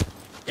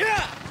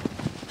 Yeah!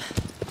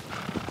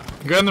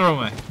 You're going the wrong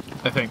way,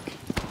 I think.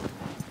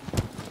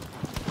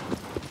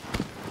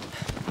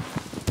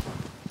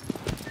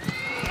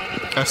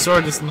 Our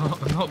sword is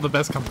not the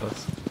best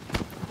compass.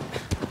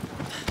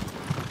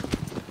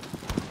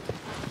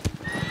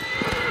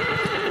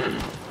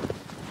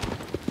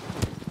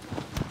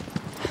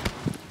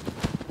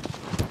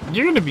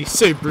 You're gonna be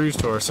so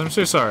bruised, horse. I'm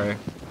so sorry.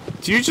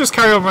 Do you just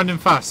carry on running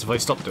fast if I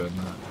stop doing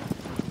that?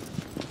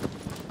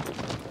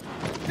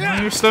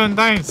 No, you're slowing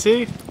down,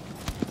 see?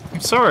 I'm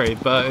sorry,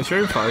 but it's your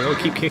own fault. I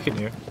gotta keep kicking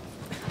you.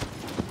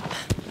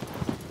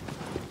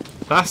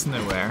 That's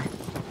nowhere.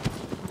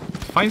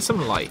 Find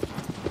some light.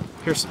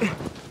 Here's some.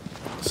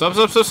 Stop,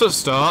 stop, stop, stop,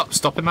 stop.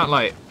 Stop in that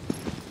light.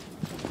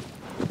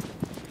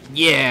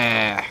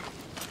 Yeah.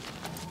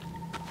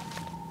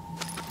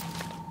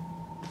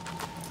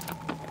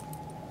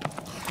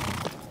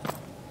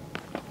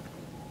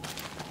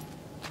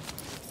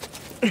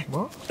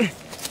 What?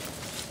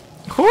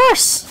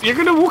 Horse! You're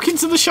gonna walk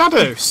into the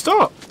shadow.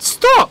 Stop!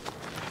 Stop!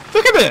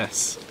 Look at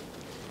this!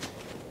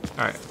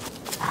 Alright.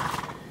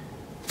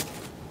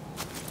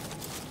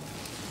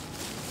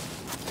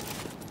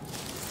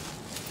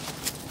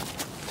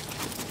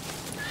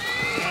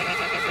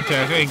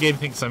 Okay, I think the game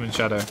thinks I'm in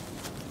shadow.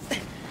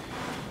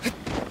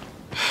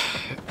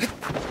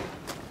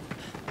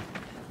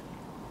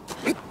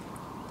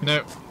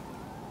 No.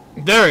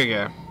 There we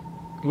go.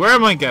 Where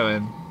am I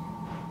going?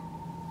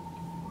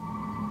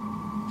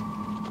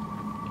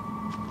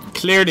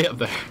 Clearly up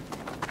there.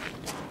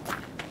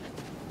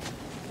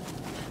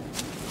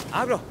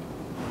 Abro.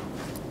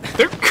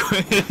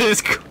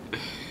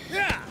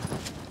 Yeah.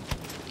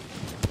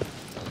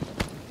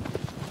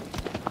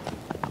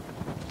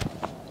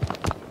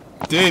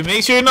 Dude,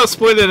 make sure you're not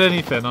spoiling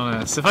anything on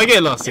us. If I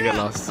get lost, I get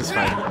lost. It's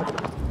fine.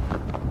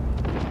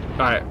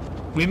 Alright.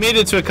 We made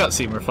it to a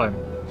cutscene, we're fine.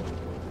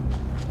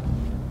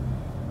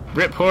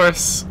 Rip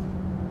horse.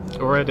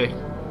 Already.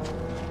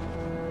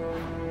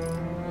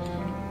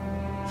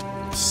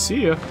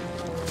 See ya.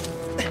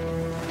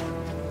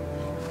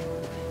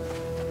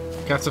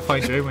 Got to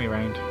find your own way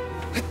around.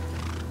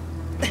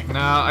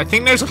 Now, I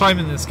think there's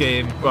climbing in this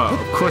game. Well,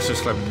 of course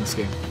there's climbing in this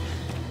game.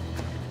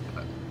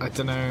 I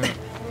don't know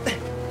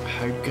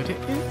how good it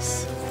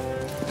is.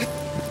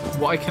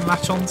 What I can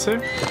latch onto.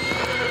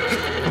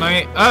 Can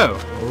I? Oh.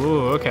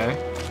 Ooh, okay.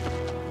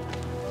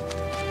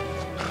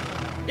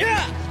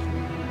 Yeah!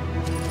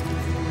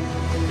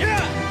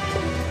 Yeah!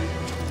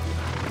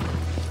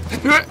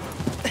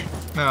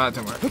 No, that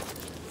didn't work.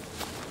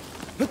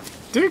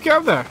 Dude, get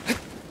up there.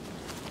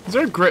 Is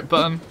there a grip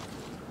button?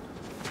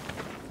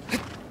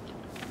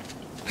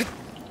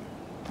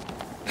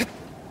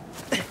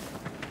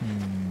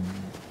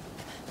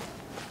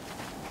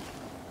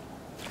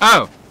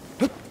 Oh!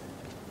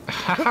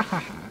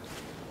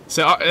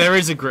 So there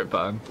is a grip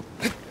button.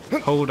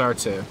 Hold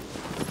R2.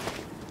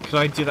 Can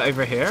I do that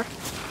over here?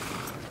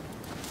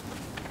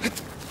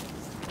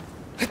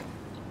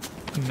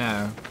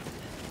 No.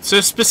 So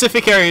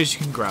specific areas you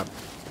can grab.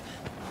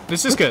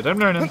 This is good, I'm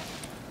learning.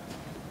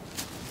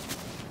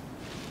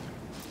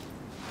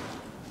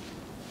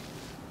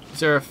 Is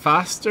there a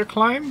faster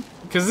climb?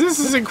 Because this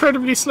is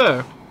incredibly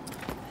slow.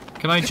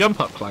 Can I jump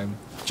up climb?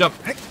 Jump.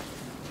 I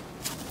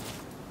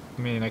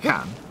mean, I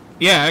can.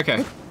 Yeah,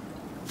 okay.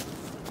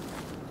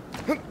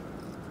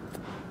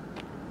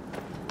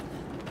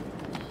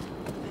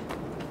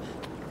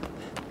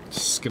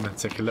 Just gonna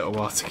take a little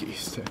while to get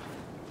used to.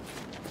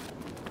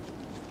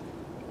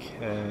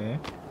 Okay.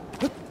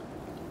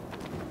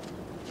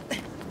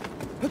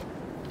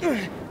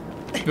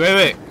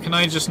 Wait, can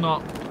I just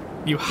not...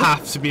 You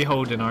have to be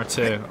holding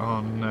R2.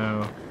 Oh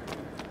no.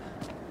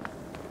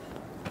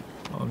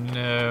 Oh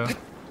no.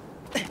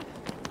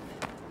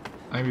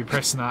 I'm gonna be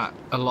pressing that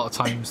a lot of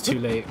times too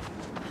late.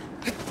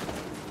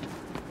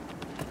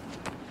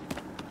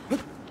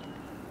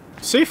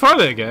 So far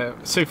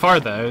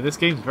though, this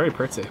game's very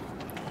pretty.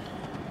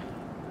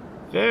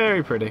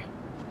 Very pretty.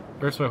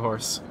 Where's my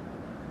horse?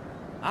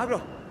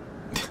 Abro.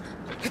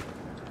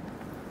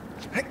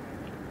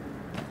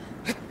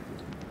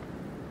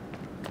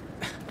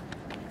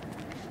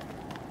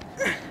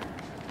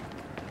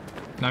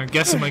 Now I'm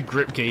guessing my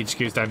grip gauge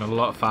goes down a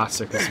lot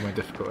faster because of my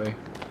difficulty.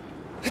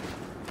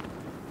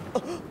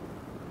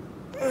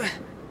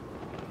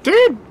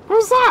 Dude, what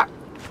was that?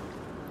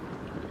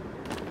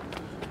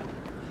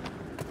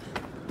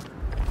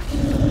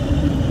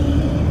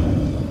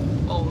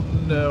 Oh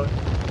no.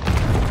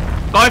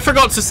 Oh, I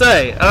forgot to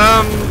say,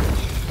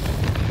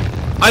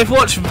 I've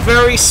watched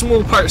very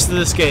small parts of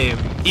this game,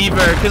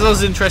 either because I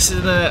was interested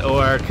in it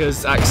or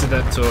because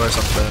accidental or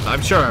something.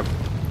 I'm sure,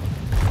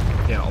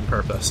 yeah, on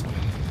purpose.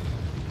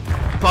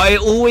 But I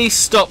always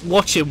stopped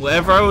watching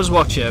whatever I was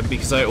watching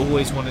because I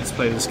always wanted to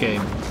play this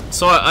game.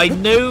 So I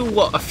know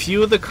what a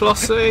few of the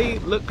Colossi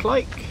look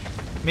like.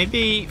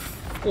 Maybe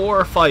 4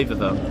 or 5 of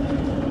them.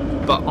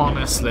 But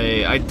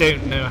honestly, I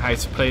don't know how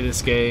to play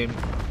this game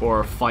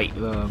or fight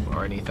them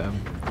or anything.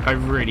 I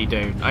really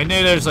don't. I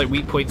know there's like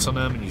weak points on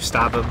them and you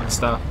stab them and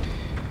stuff.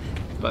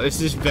 But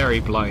this is very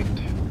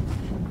blind.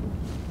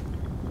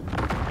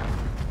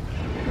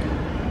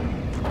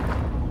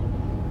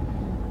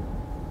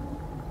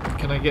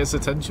 Can I get his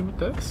attention with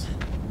this?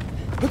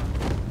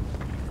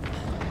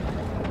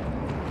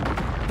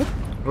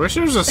 I wish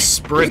there was a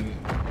sprint.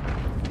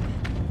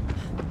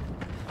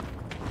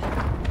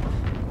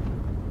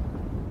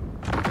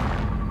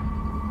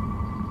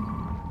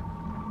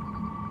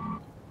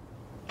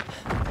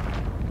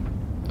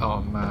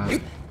 Oh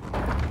man.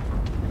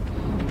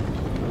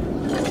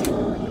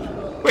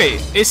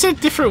 Wait, it said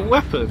different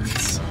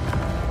weapons.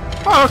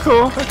 Oh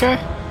cool, okay.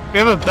 We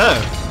have a bow.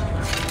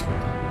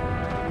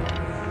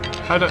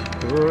 How do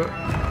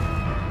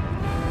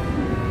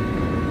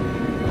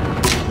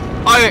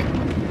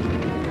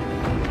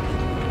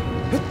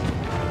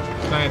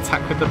Can I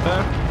attack with the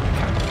bow?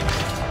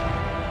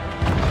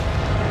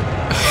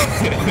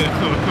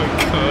 Oh my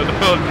god,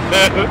 oh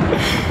no!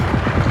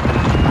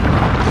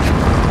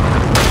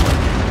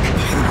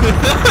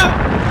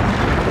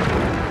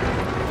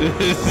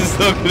 This is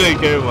not gonna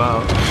go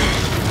well.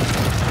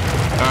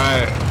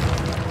 Alright.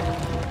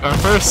 Our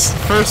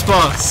first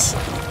boss.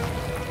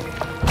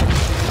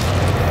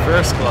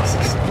 First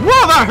Colossus.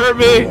 Whoa, that hurt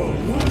me!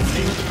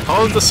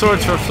 Hold the sword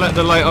to reflect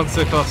the light onto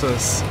the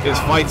Colossus. Its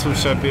vitals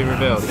shall be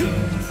revealed.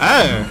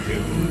 Oh!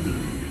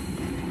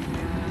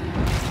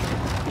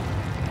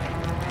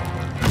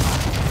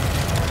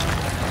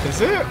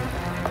 Is it?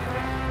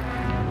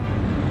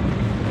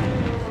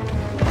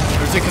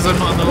 Or is it because I'm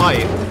not in the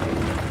light?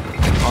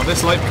 Oh,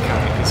 this light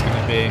mechanic is going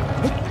to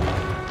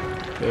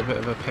be a bit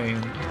of a pain.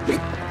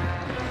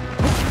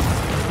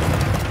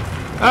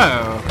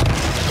 Oh!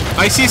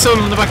 I see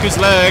someone on the back of his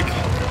leg.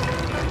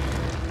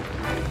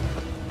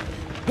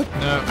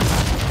 No.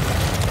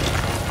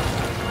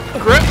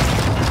 Grip.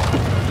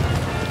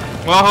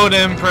 While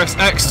holding, press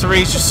X to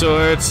reach your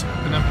sword,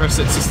 and then press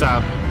it to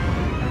stab.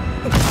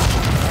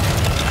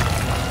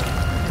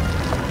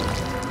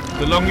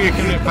 The longer you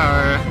can hit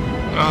power.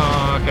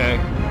 Oh, okay.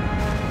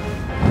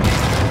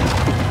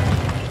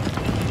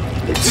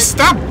 Just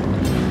stab.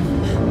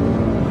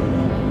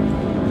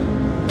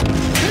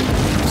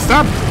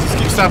 Stab. Just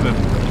keep stabbing.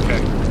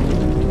 Okay.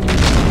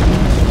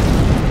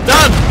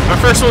 Done! Our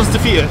first one's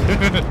defeated.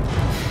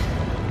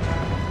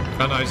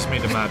 Oh no, I just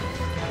made him mad.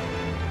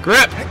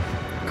 Grip!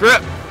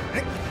 Grip!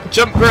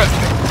 Jump grip!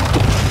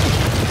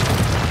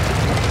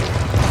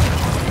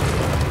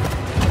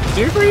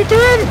 Dude, what are you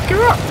doing? Give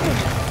up!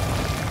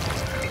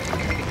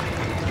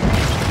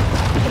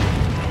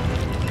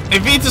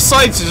 If he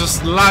decides to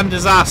just land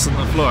his ass on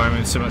the floor, I'm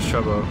in so much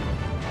trouble.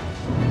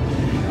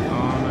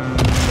 Oh no.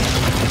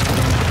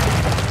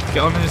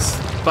 Get on his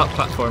butt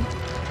platform.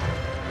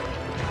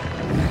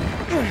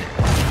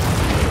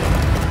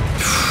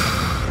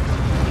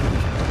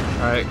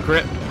 Alright,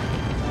 grip.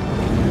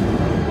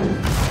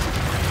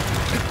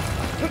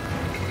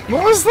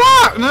 What was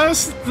that? No,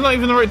 it's not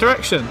even the right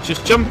direction.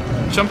 Just jump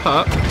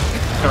up.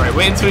 Alright,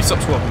 wait until he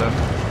stops wobbling.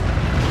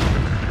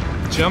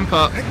 Jump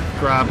up,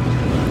 grab,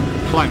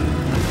 plank.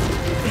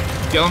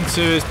 Get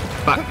onto his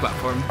back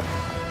platform.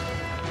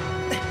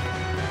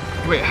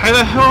 Wait, how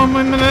the hell am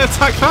I going to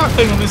attack that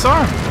thing on his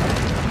arm?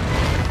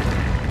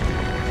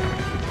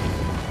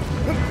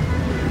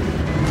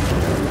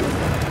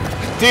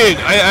 Dude,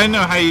 I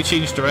know how you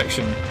change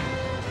direction.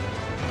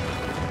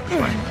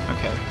 Fine,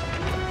 okay.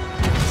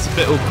 It's a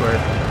bit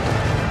awkward.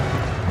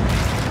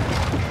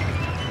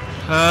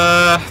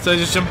 Do I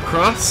just jump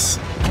across?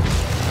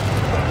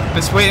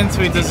 Let's wait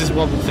until he does his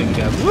wobble thing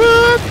again.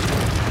 What?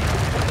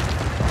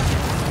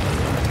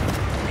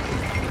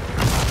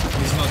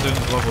 He's not doing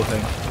his wobble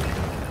thing.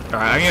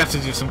 Alright, I'm gonna have to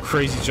do some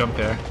crazy jump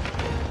here.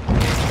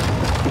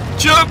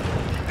 Jump!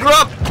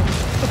 Grab!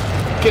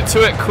 Get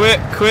to it,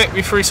 quick,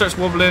 before he starts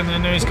wobbling. I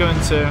know he's going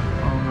to.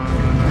 Oh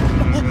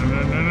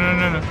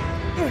no.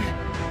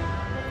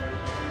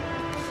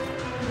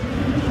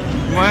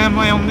 Why am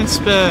I on this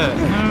bit?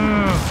 No.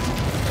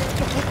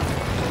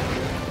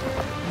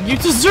 You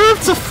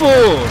deserve to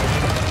fall!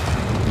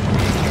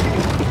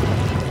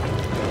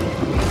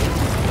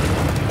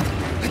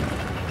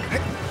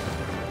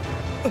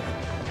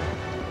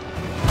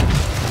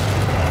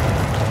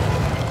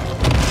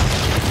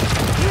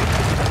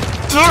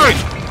 Sorry!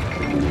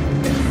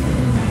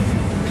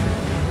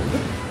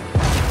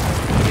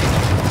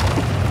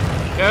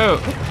 Go!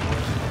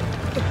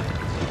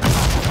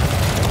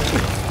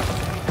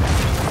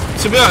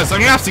 To be honest, I'm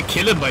gonna have to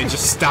kill him by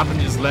just stabbing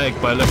his leg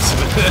by the looks of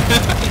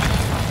it.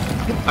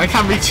 I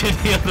can't reach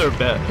any other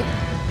bit.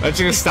 I'm just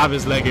gonna stab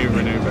his leg over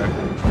and over.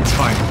 It's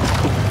fine.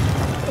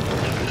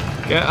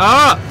 Get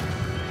up!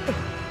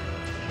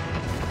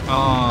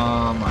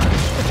 Oh my.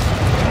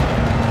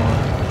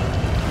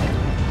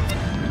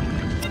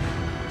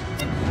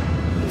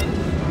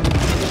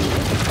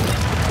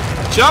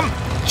 Jump!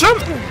 Jump!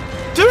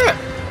 Do it!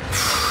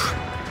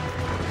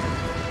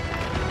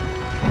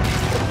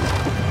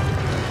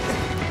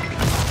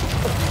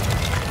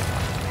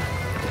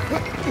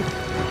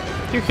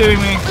 You're kidding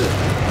me.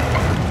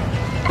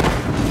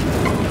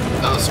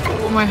 That was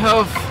all my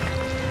health.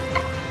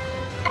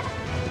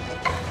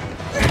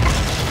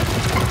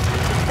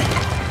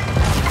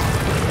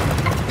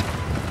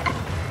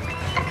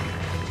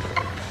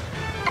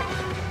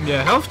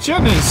 Yeah, health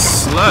gen is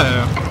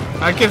slow.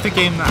 I give the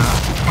game that.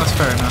 That's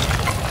fair enough.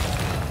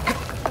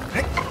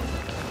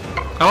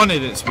 I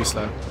wanted it to be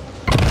slow.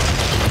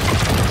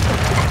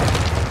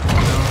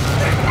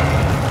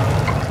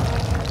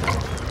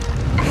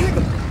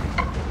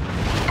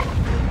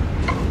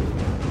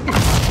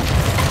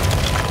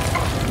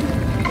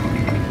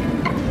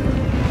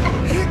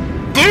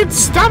 Dude,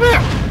 stop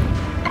it!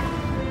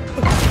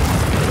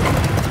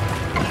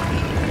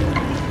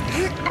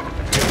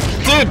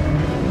 Dude!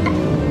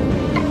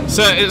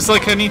 So it's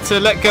like I need to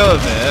let go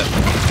of it.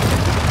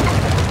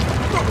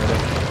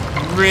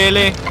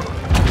 Really?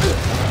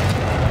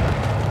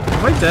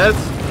 Am I dead?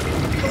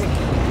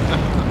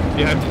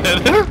 Yeah, I'm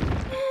dead.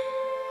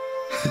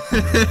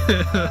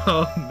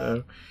 Oh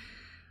no.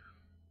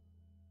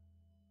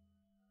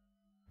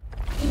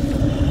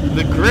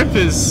 The grip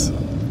is...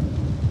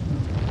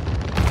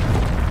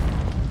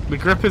 The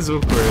grip is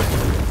awkward.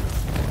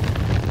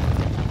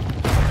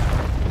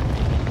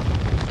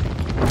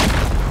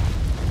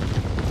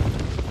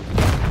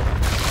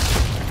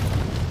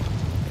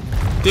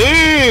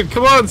 Dude,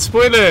 come on,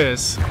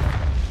 spoilers!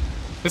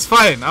 It's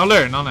fine, I'll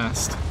learn,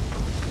 honest.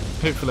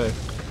 Hopefully.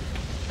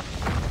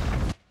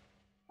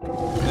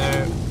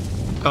 No.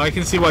 Oh, I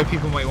can see why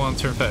people might want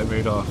to turn photo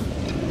mode off.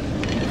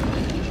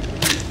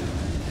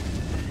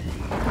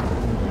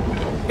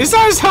 Is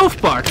that his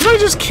health bar? Can I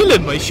just kill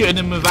him by shooting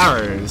him with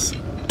arrows?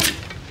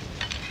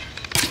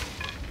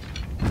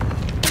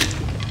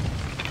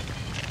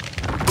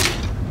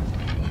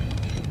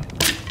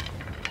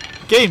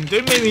 Game,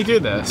 don't make me do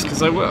this,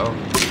 because I will.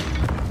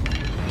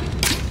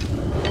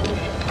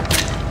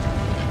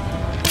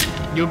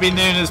 You'll be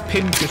known as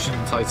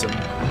Pincushion Titan.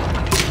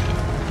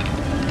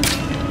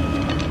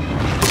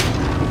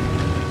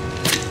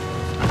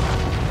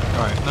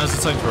 Alright, now's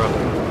the time for up.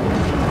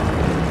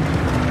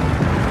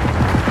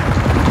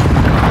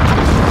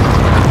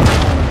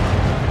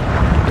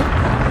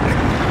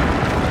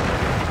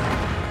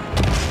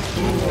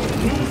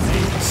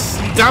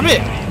 Damn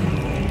it!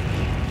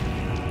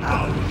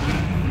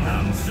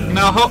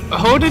 Now,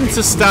 holding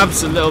to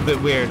stab's a little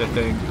bit weird, I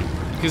think.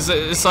 Because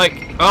it's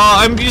like, oh,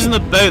 I'm using the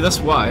bow, that's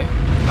why.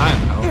 I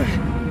don't know.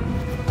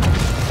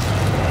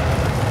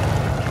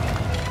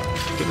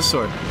 Get the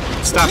sword.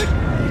 Stab.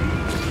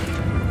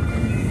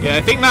 Yeah,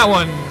 I think that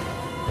one,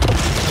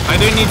 I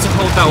don't need to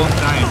hold that one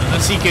down,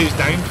 unless he goes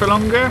down for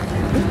longer.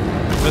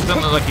 But it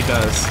doesn't look like he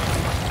does.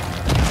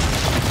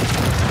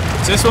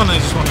 So this one, I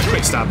just want a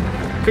quick stab.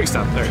 Quick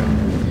stab, there we go.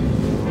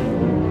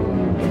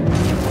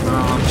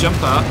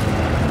 Jump up.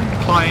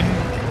 Climb.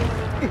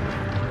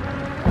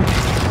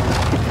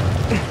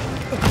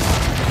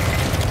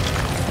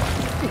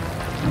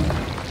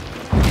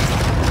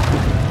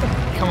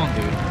 Come on,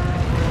 dude.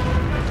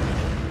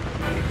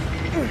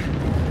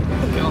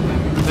 Get on there.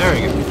 There we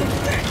go.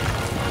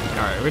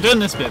 Alright, we're doing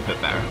this bit a bit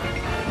better.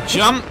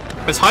 Jump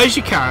as high as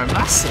you can,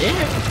 that's it.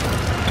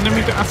 And then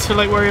we don't have to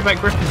like worry about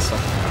grip and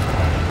stuff.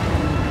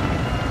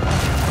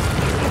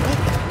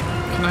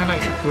 Can I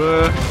like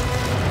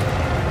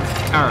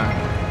arrow?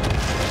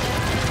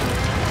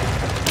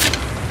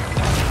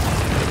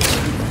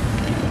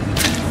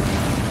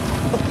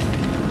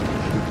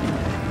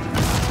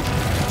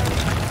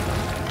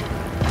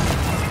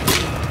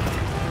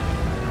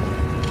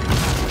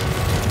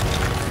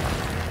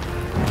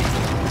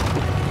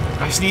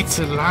 I just need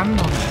to land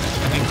on it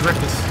and then grip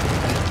it.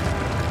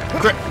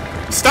 Grip!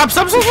 Stop!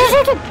 Stop! Stop!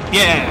 Stop! Stop!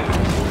 Yeah!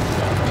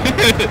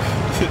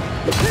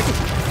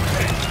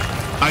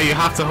 Oh, you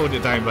have to hold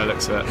it down by the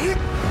looks of it.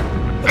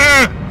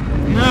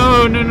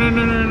 No! No! No!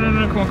 No! No! No!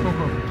 No! Come on! Come on!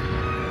 Come on!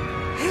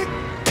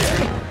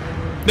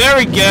 There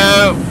we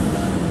go!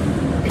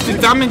 We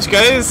did damage,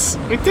 guys!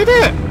 We did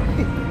it!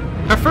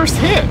 Our first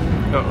hit!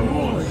 Uh-oh.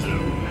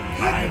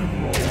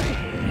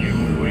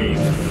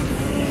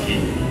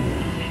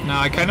 No,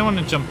 I kind of want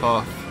to jump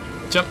off.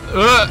 Jump.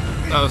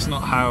 That was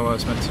not how I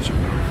was meant to jump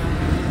off.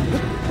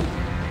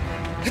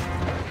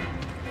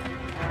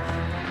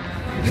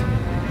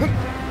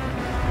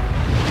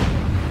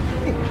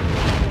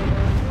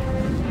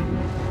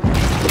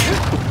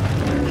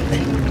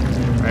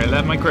 Alright,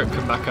 let my grip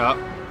come back up.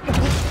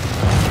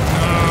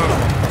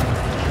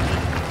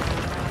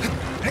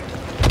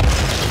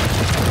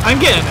 I'm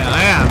getting it,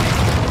 I am.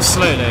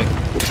 Slowly.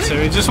 So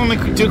we just want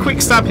to do a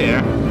quick stab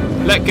here.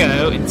 Let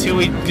go until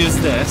he does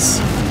this.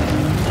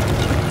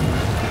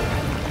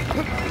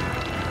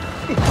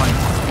 Fine.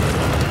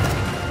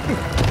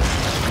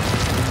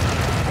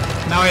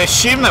 Now I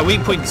assume that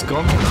weak point's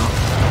gone now.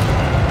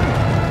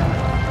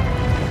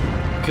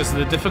 Because of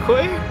the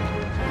difficulty?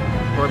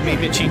 Or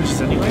maybe it changes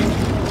anyway?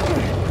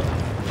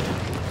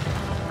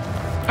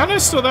 Oh no,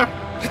 it's still there.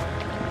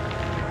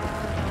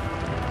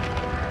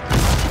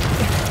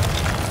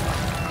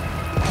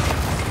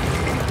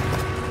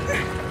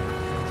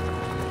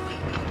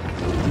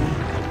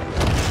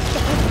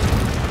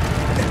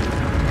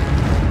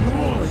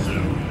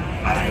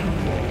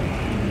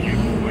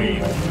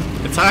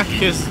 Attack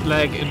his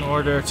leg in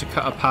order to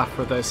cut a path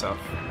for thyself.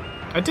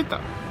 I did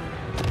that.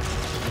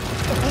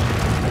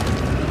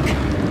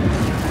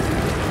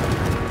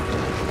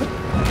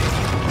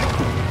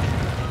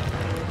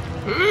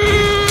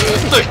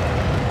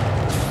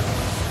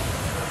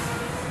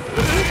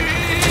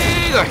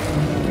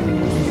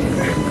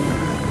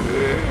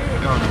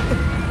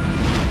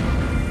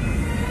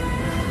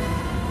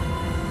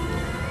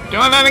 Go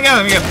on, and again,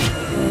 and again.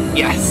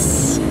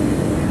 Yes!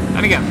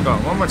 And again, go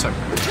on, one more time.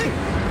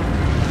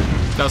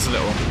 That was a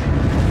little.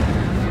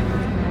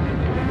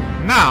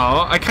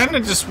 Now, I kind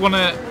of just want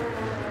to...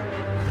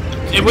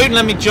 It won't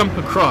let me jump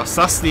across,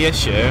 that's the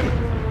issue.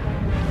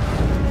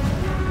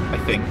 I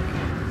think.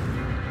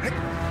 It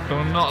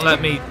will not let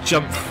me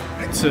jump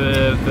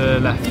to the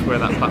left where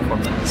that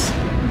platform is.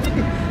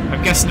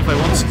 I'm guessing if I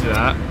want to do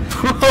that...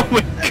 Oh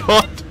my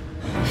god!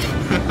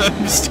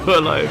 I'm still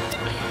alive.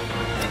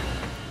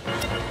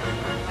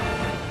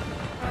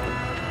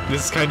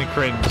 This is kind of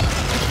cringe.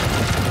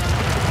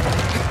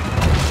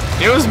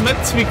 It was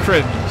meant to be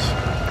cringe.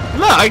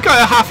 Look, I got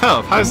a half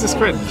health. How's this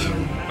cringe?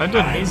 I'm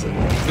doing amazing.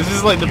 This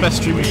is like the best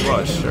stream we've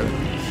watched. Sure.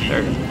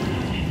 There we go.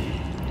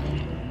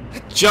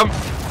 Jump,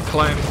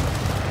 climb.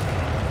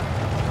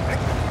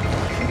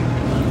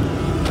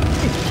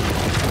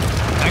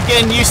 I'm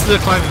getting used to the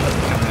climbing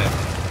mechanic.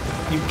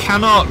 You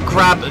cannot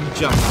grab and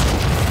jump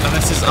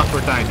unless it's up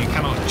or down. You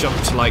cannot jump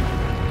to like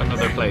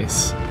another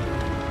place.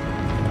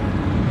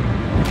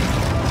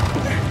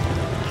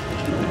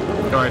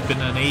 Or I've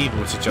been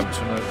unable to jump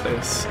to another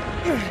place.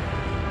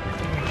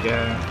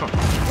 Yeah, come on.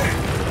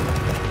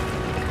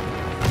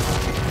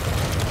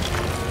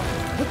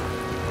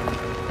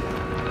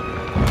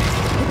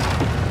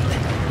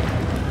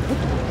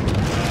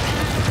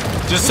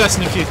 Just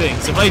testing a few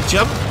things. If I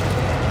jump,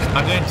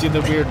 I'm going to do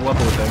the weird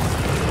wobble thing.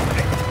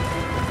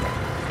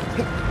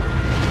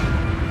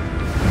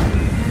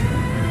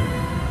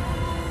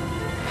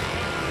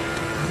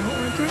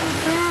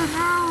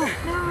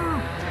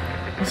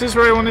 This is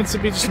where I wanted to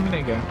be just a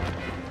minute ago.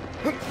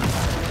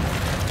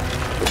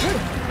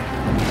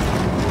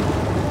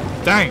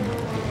 Dang!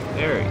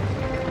 There we go.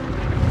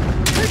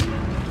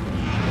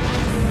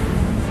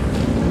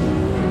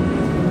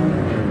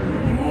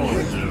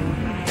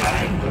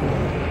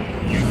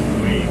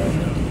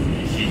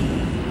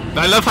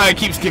 I love how it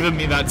keeps giving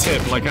me that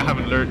tip like I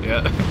haven't learned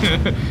yet.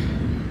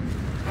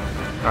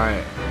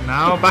 Alright,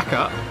 now back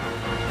up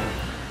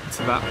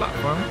to that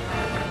platform.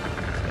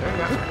 There we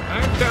go.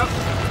 There we go.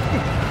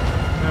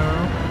 No.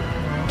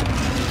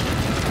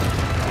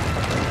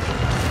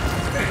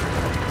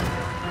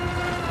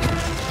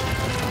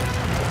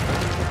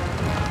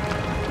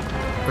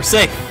 We're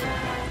safe.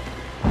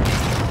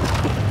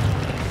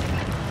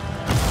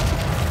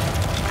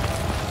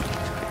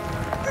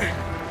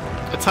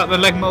 Attack the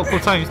leg multiple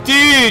times.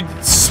 Dude!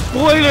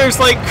 Spoilers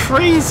like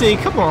crazy!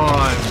 Come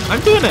on! I'm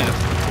doing it!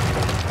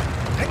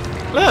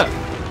 Look!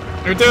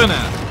 We're doing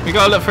it! We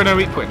gotta look for no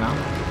weak point now.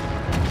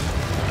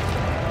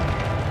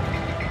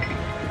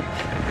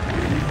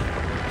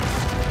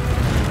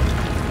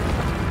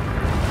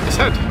 His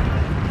head.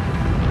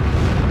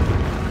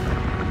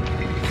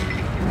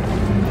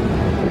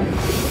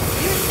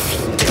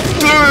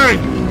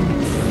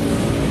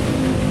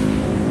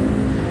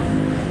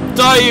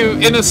 Die, you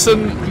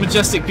innocent,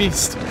 majestic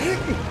beast! Uh-oh.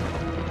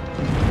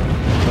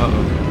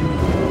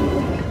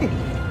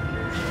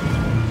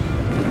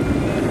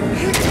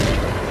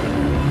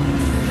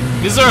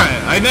 It's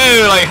alright. I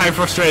know like how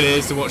frustrating it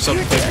is to watch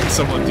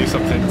someone do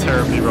something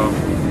terribly wrong.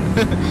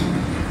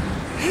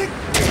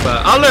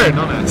 But I'll learn,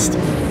 honest.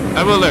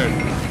 I will learn.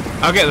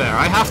 I'll get there.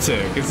 I have to,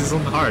 because it's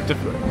on the hard,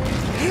 difficult.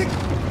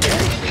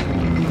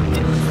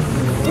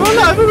 Oh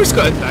no, I've always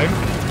got it down.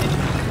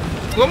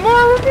 One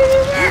more?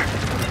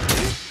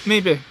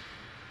 Maybe.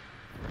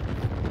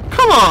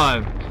 Come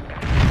on!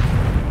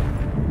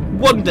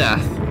 One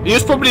death. It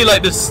was probably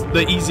like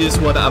the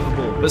easiest one out of them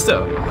all, but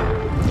still.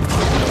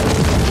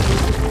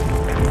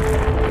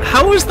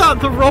 How is that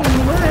the wrong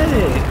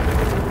way?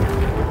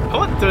 I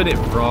wasn't doing it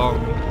wrong.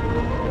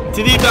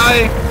 Did he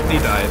die? He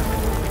died.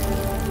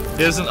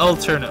 There's an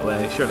alternate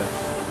way, surely.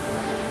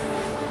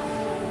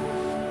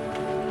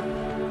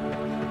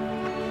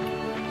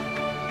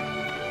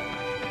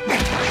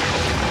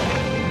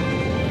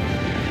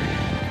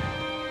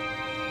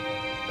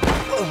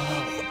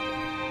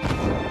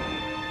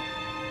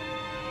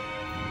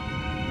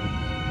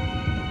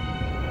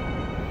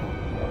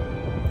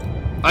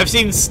 I've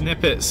seen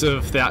snippets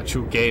of the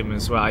actual game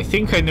as well. I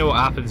think I know what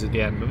happens at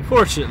the end,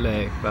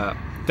 unfortunately, but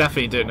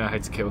definitely don't know how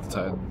to kill the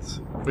Titans,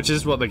 which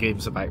is what the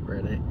game's about,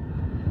 really.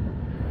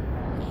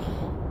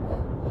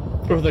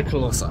 Or the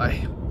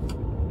Colossi.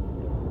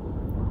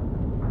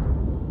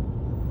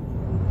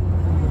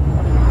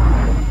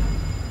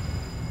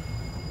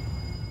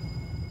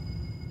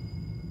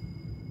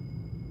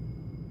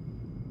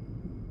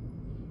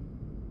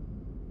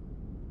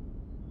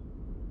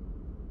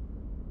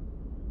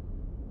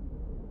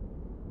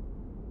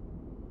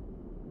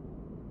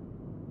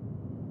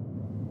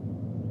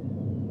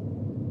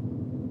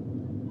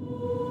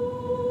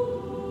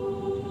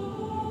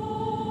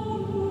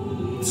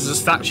 Does the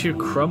statue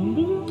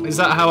crumble? Is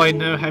that how I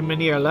know how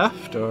many are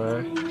left,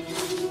 or?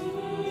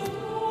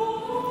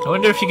 I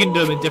wonder if you can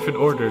do them in different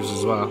orders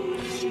as well.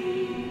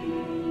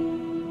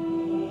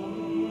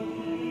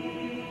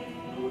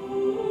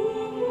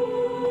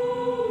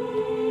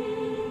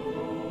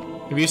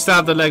 If you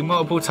stab the leg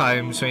multiple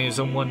times when he's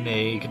on one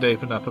knee, you can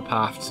open up a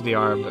path to the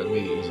arm that will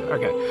be easier.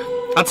 Okay.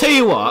 I'll tell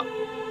you what.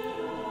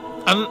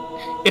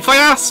 If I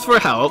ask for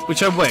help,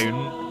 which I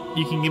won't,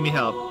 you can give me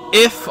help.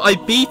 If I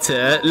beat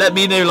it, let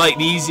me know like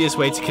the easiest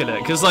way to kill it,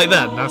 because like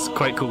then that's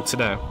quite cool to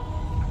know.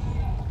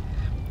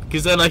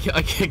 Because then I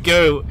could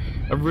go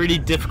a really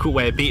difficult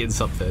way of beating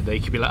something. They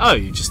could be like, oh,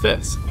 you just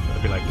this.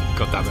 I'd be like,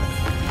 god damn it.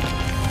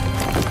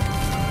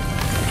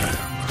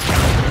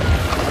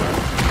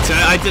 So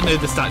I didn't know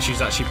the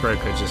statue's actually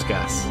broke. I just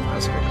guess.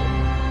 That's quite cool.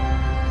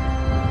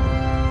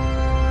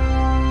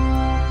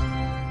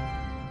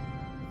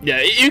 Yeah,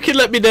 you can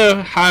let me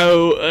know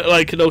how,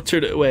 like, an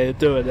alternate way of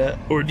doing it,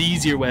 or an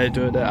easier way of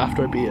doing it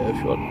after I beat it, if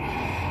you want.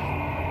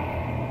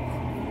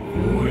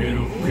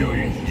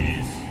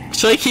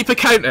 Should I keep a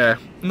counter?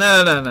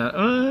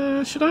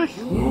 No. Should I?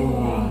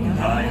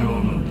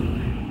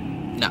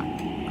 No.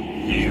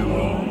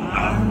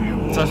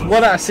 So that's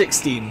 1 out of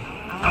 16.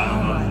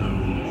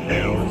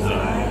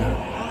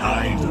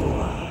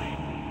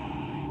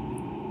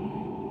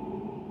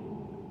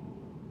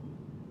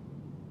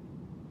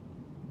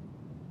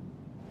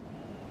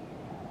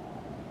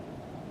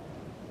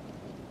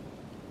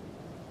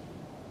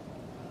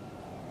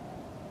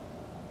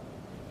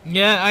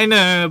 Yeah, I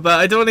know,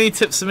 but I don't want any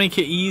tips to make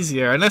it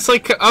easier. Unless,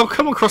 like, I'll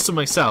come across them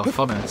myself,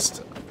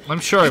 honest. I'm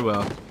sure I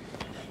will.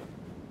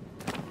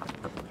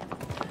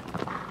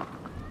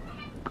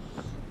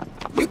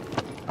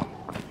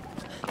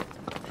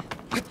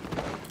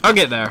 I'll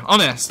get there,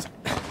 honest.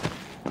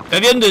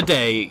 At the end of the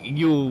day,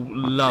 you'll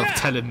love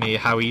telling me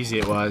how easy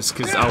it was,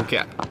 because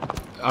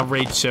I'll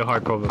rage so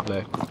hard,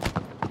 probably.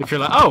 If you're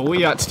like, oh, all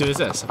you had to do is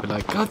this, I'll be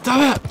like, god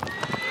damn it!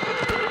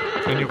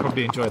 And you'll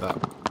probably enjoy that.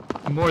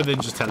 More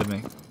than just telling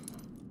me.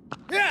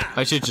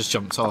 I should just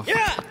jumped off,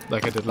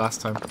 like I did last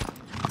time.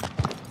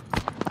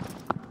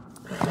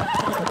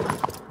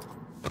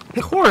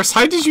 Horse,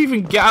 how did you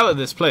even get out of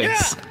this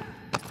place?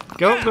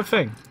 Go up the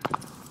thing.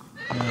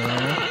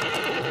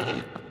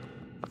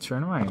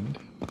 Turn around.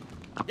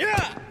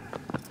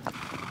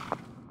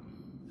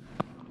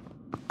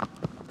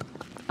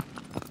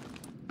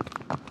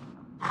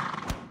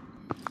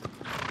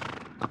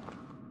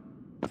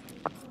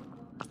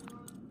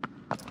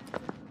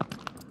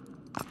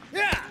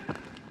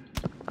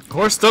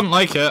 Horse doesn't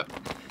like it.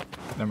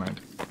 Never mind.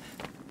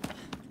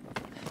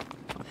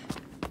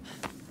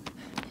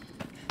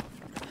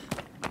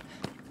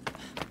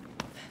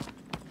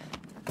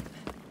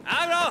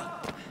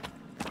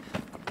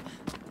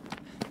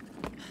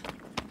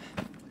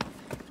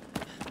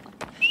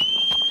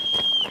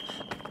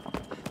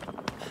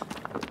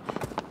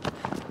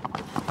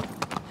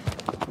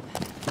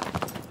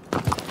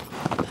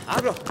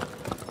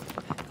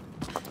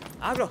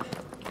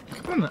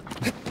 Come on.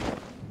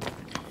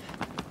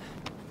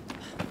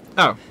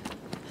 Oh.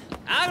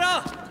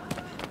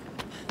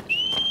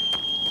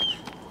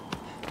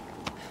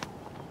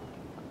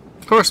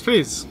 Of course,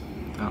 please.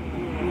 Oh.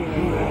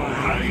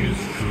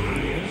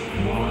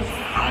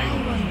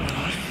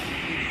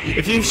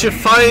 If you should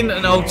find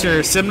an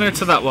altar similar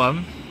to that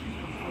one,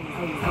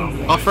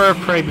 offer a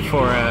prayer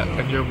before it,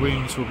 and your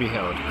wounds will be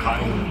healed.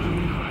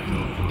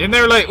 And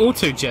they're like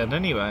auto-gen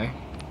anyway.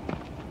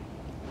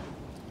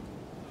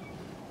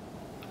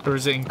 Or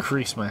does it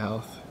increase my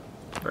health?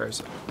 Where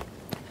is it?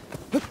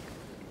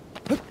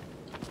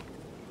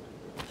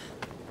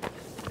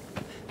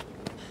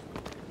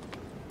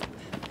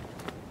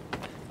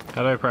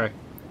 How do I pray?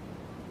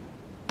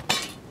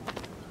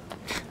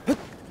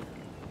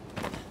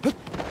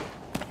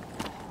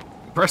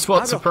 Press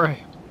what to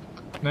pray?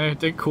 No,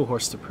 don't call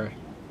horse to pray.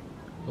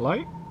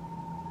 Light?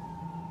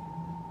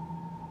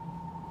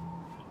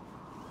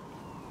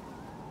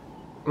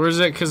 Or is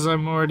it because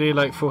I'm already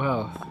like full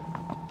health?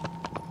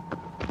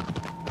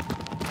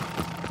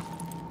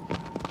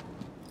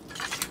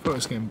 I thought it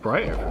was getting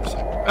brighter for a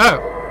second.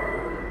 Oh!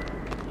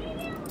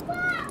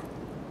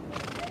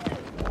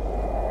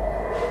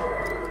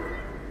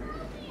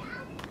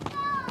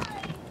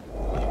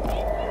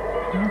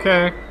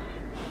 Okay.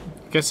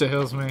 Guess it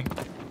heals me.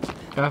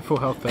 I have full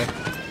health there.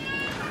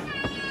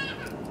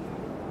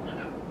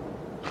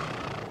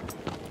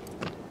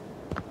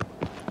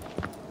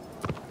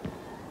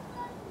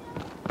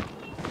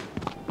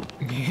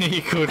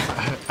 You could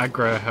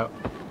aggro.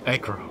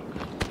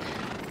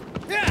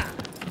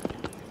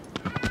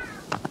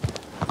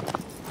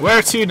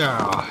 Where to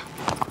now?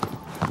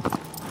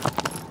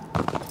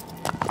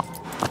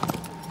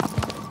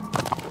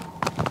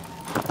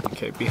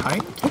 Okay,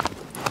 behind?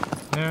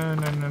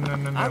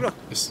 No.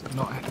 It's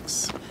not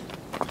X.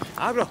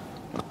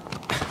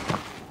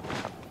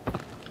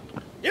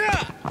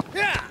 Yeah!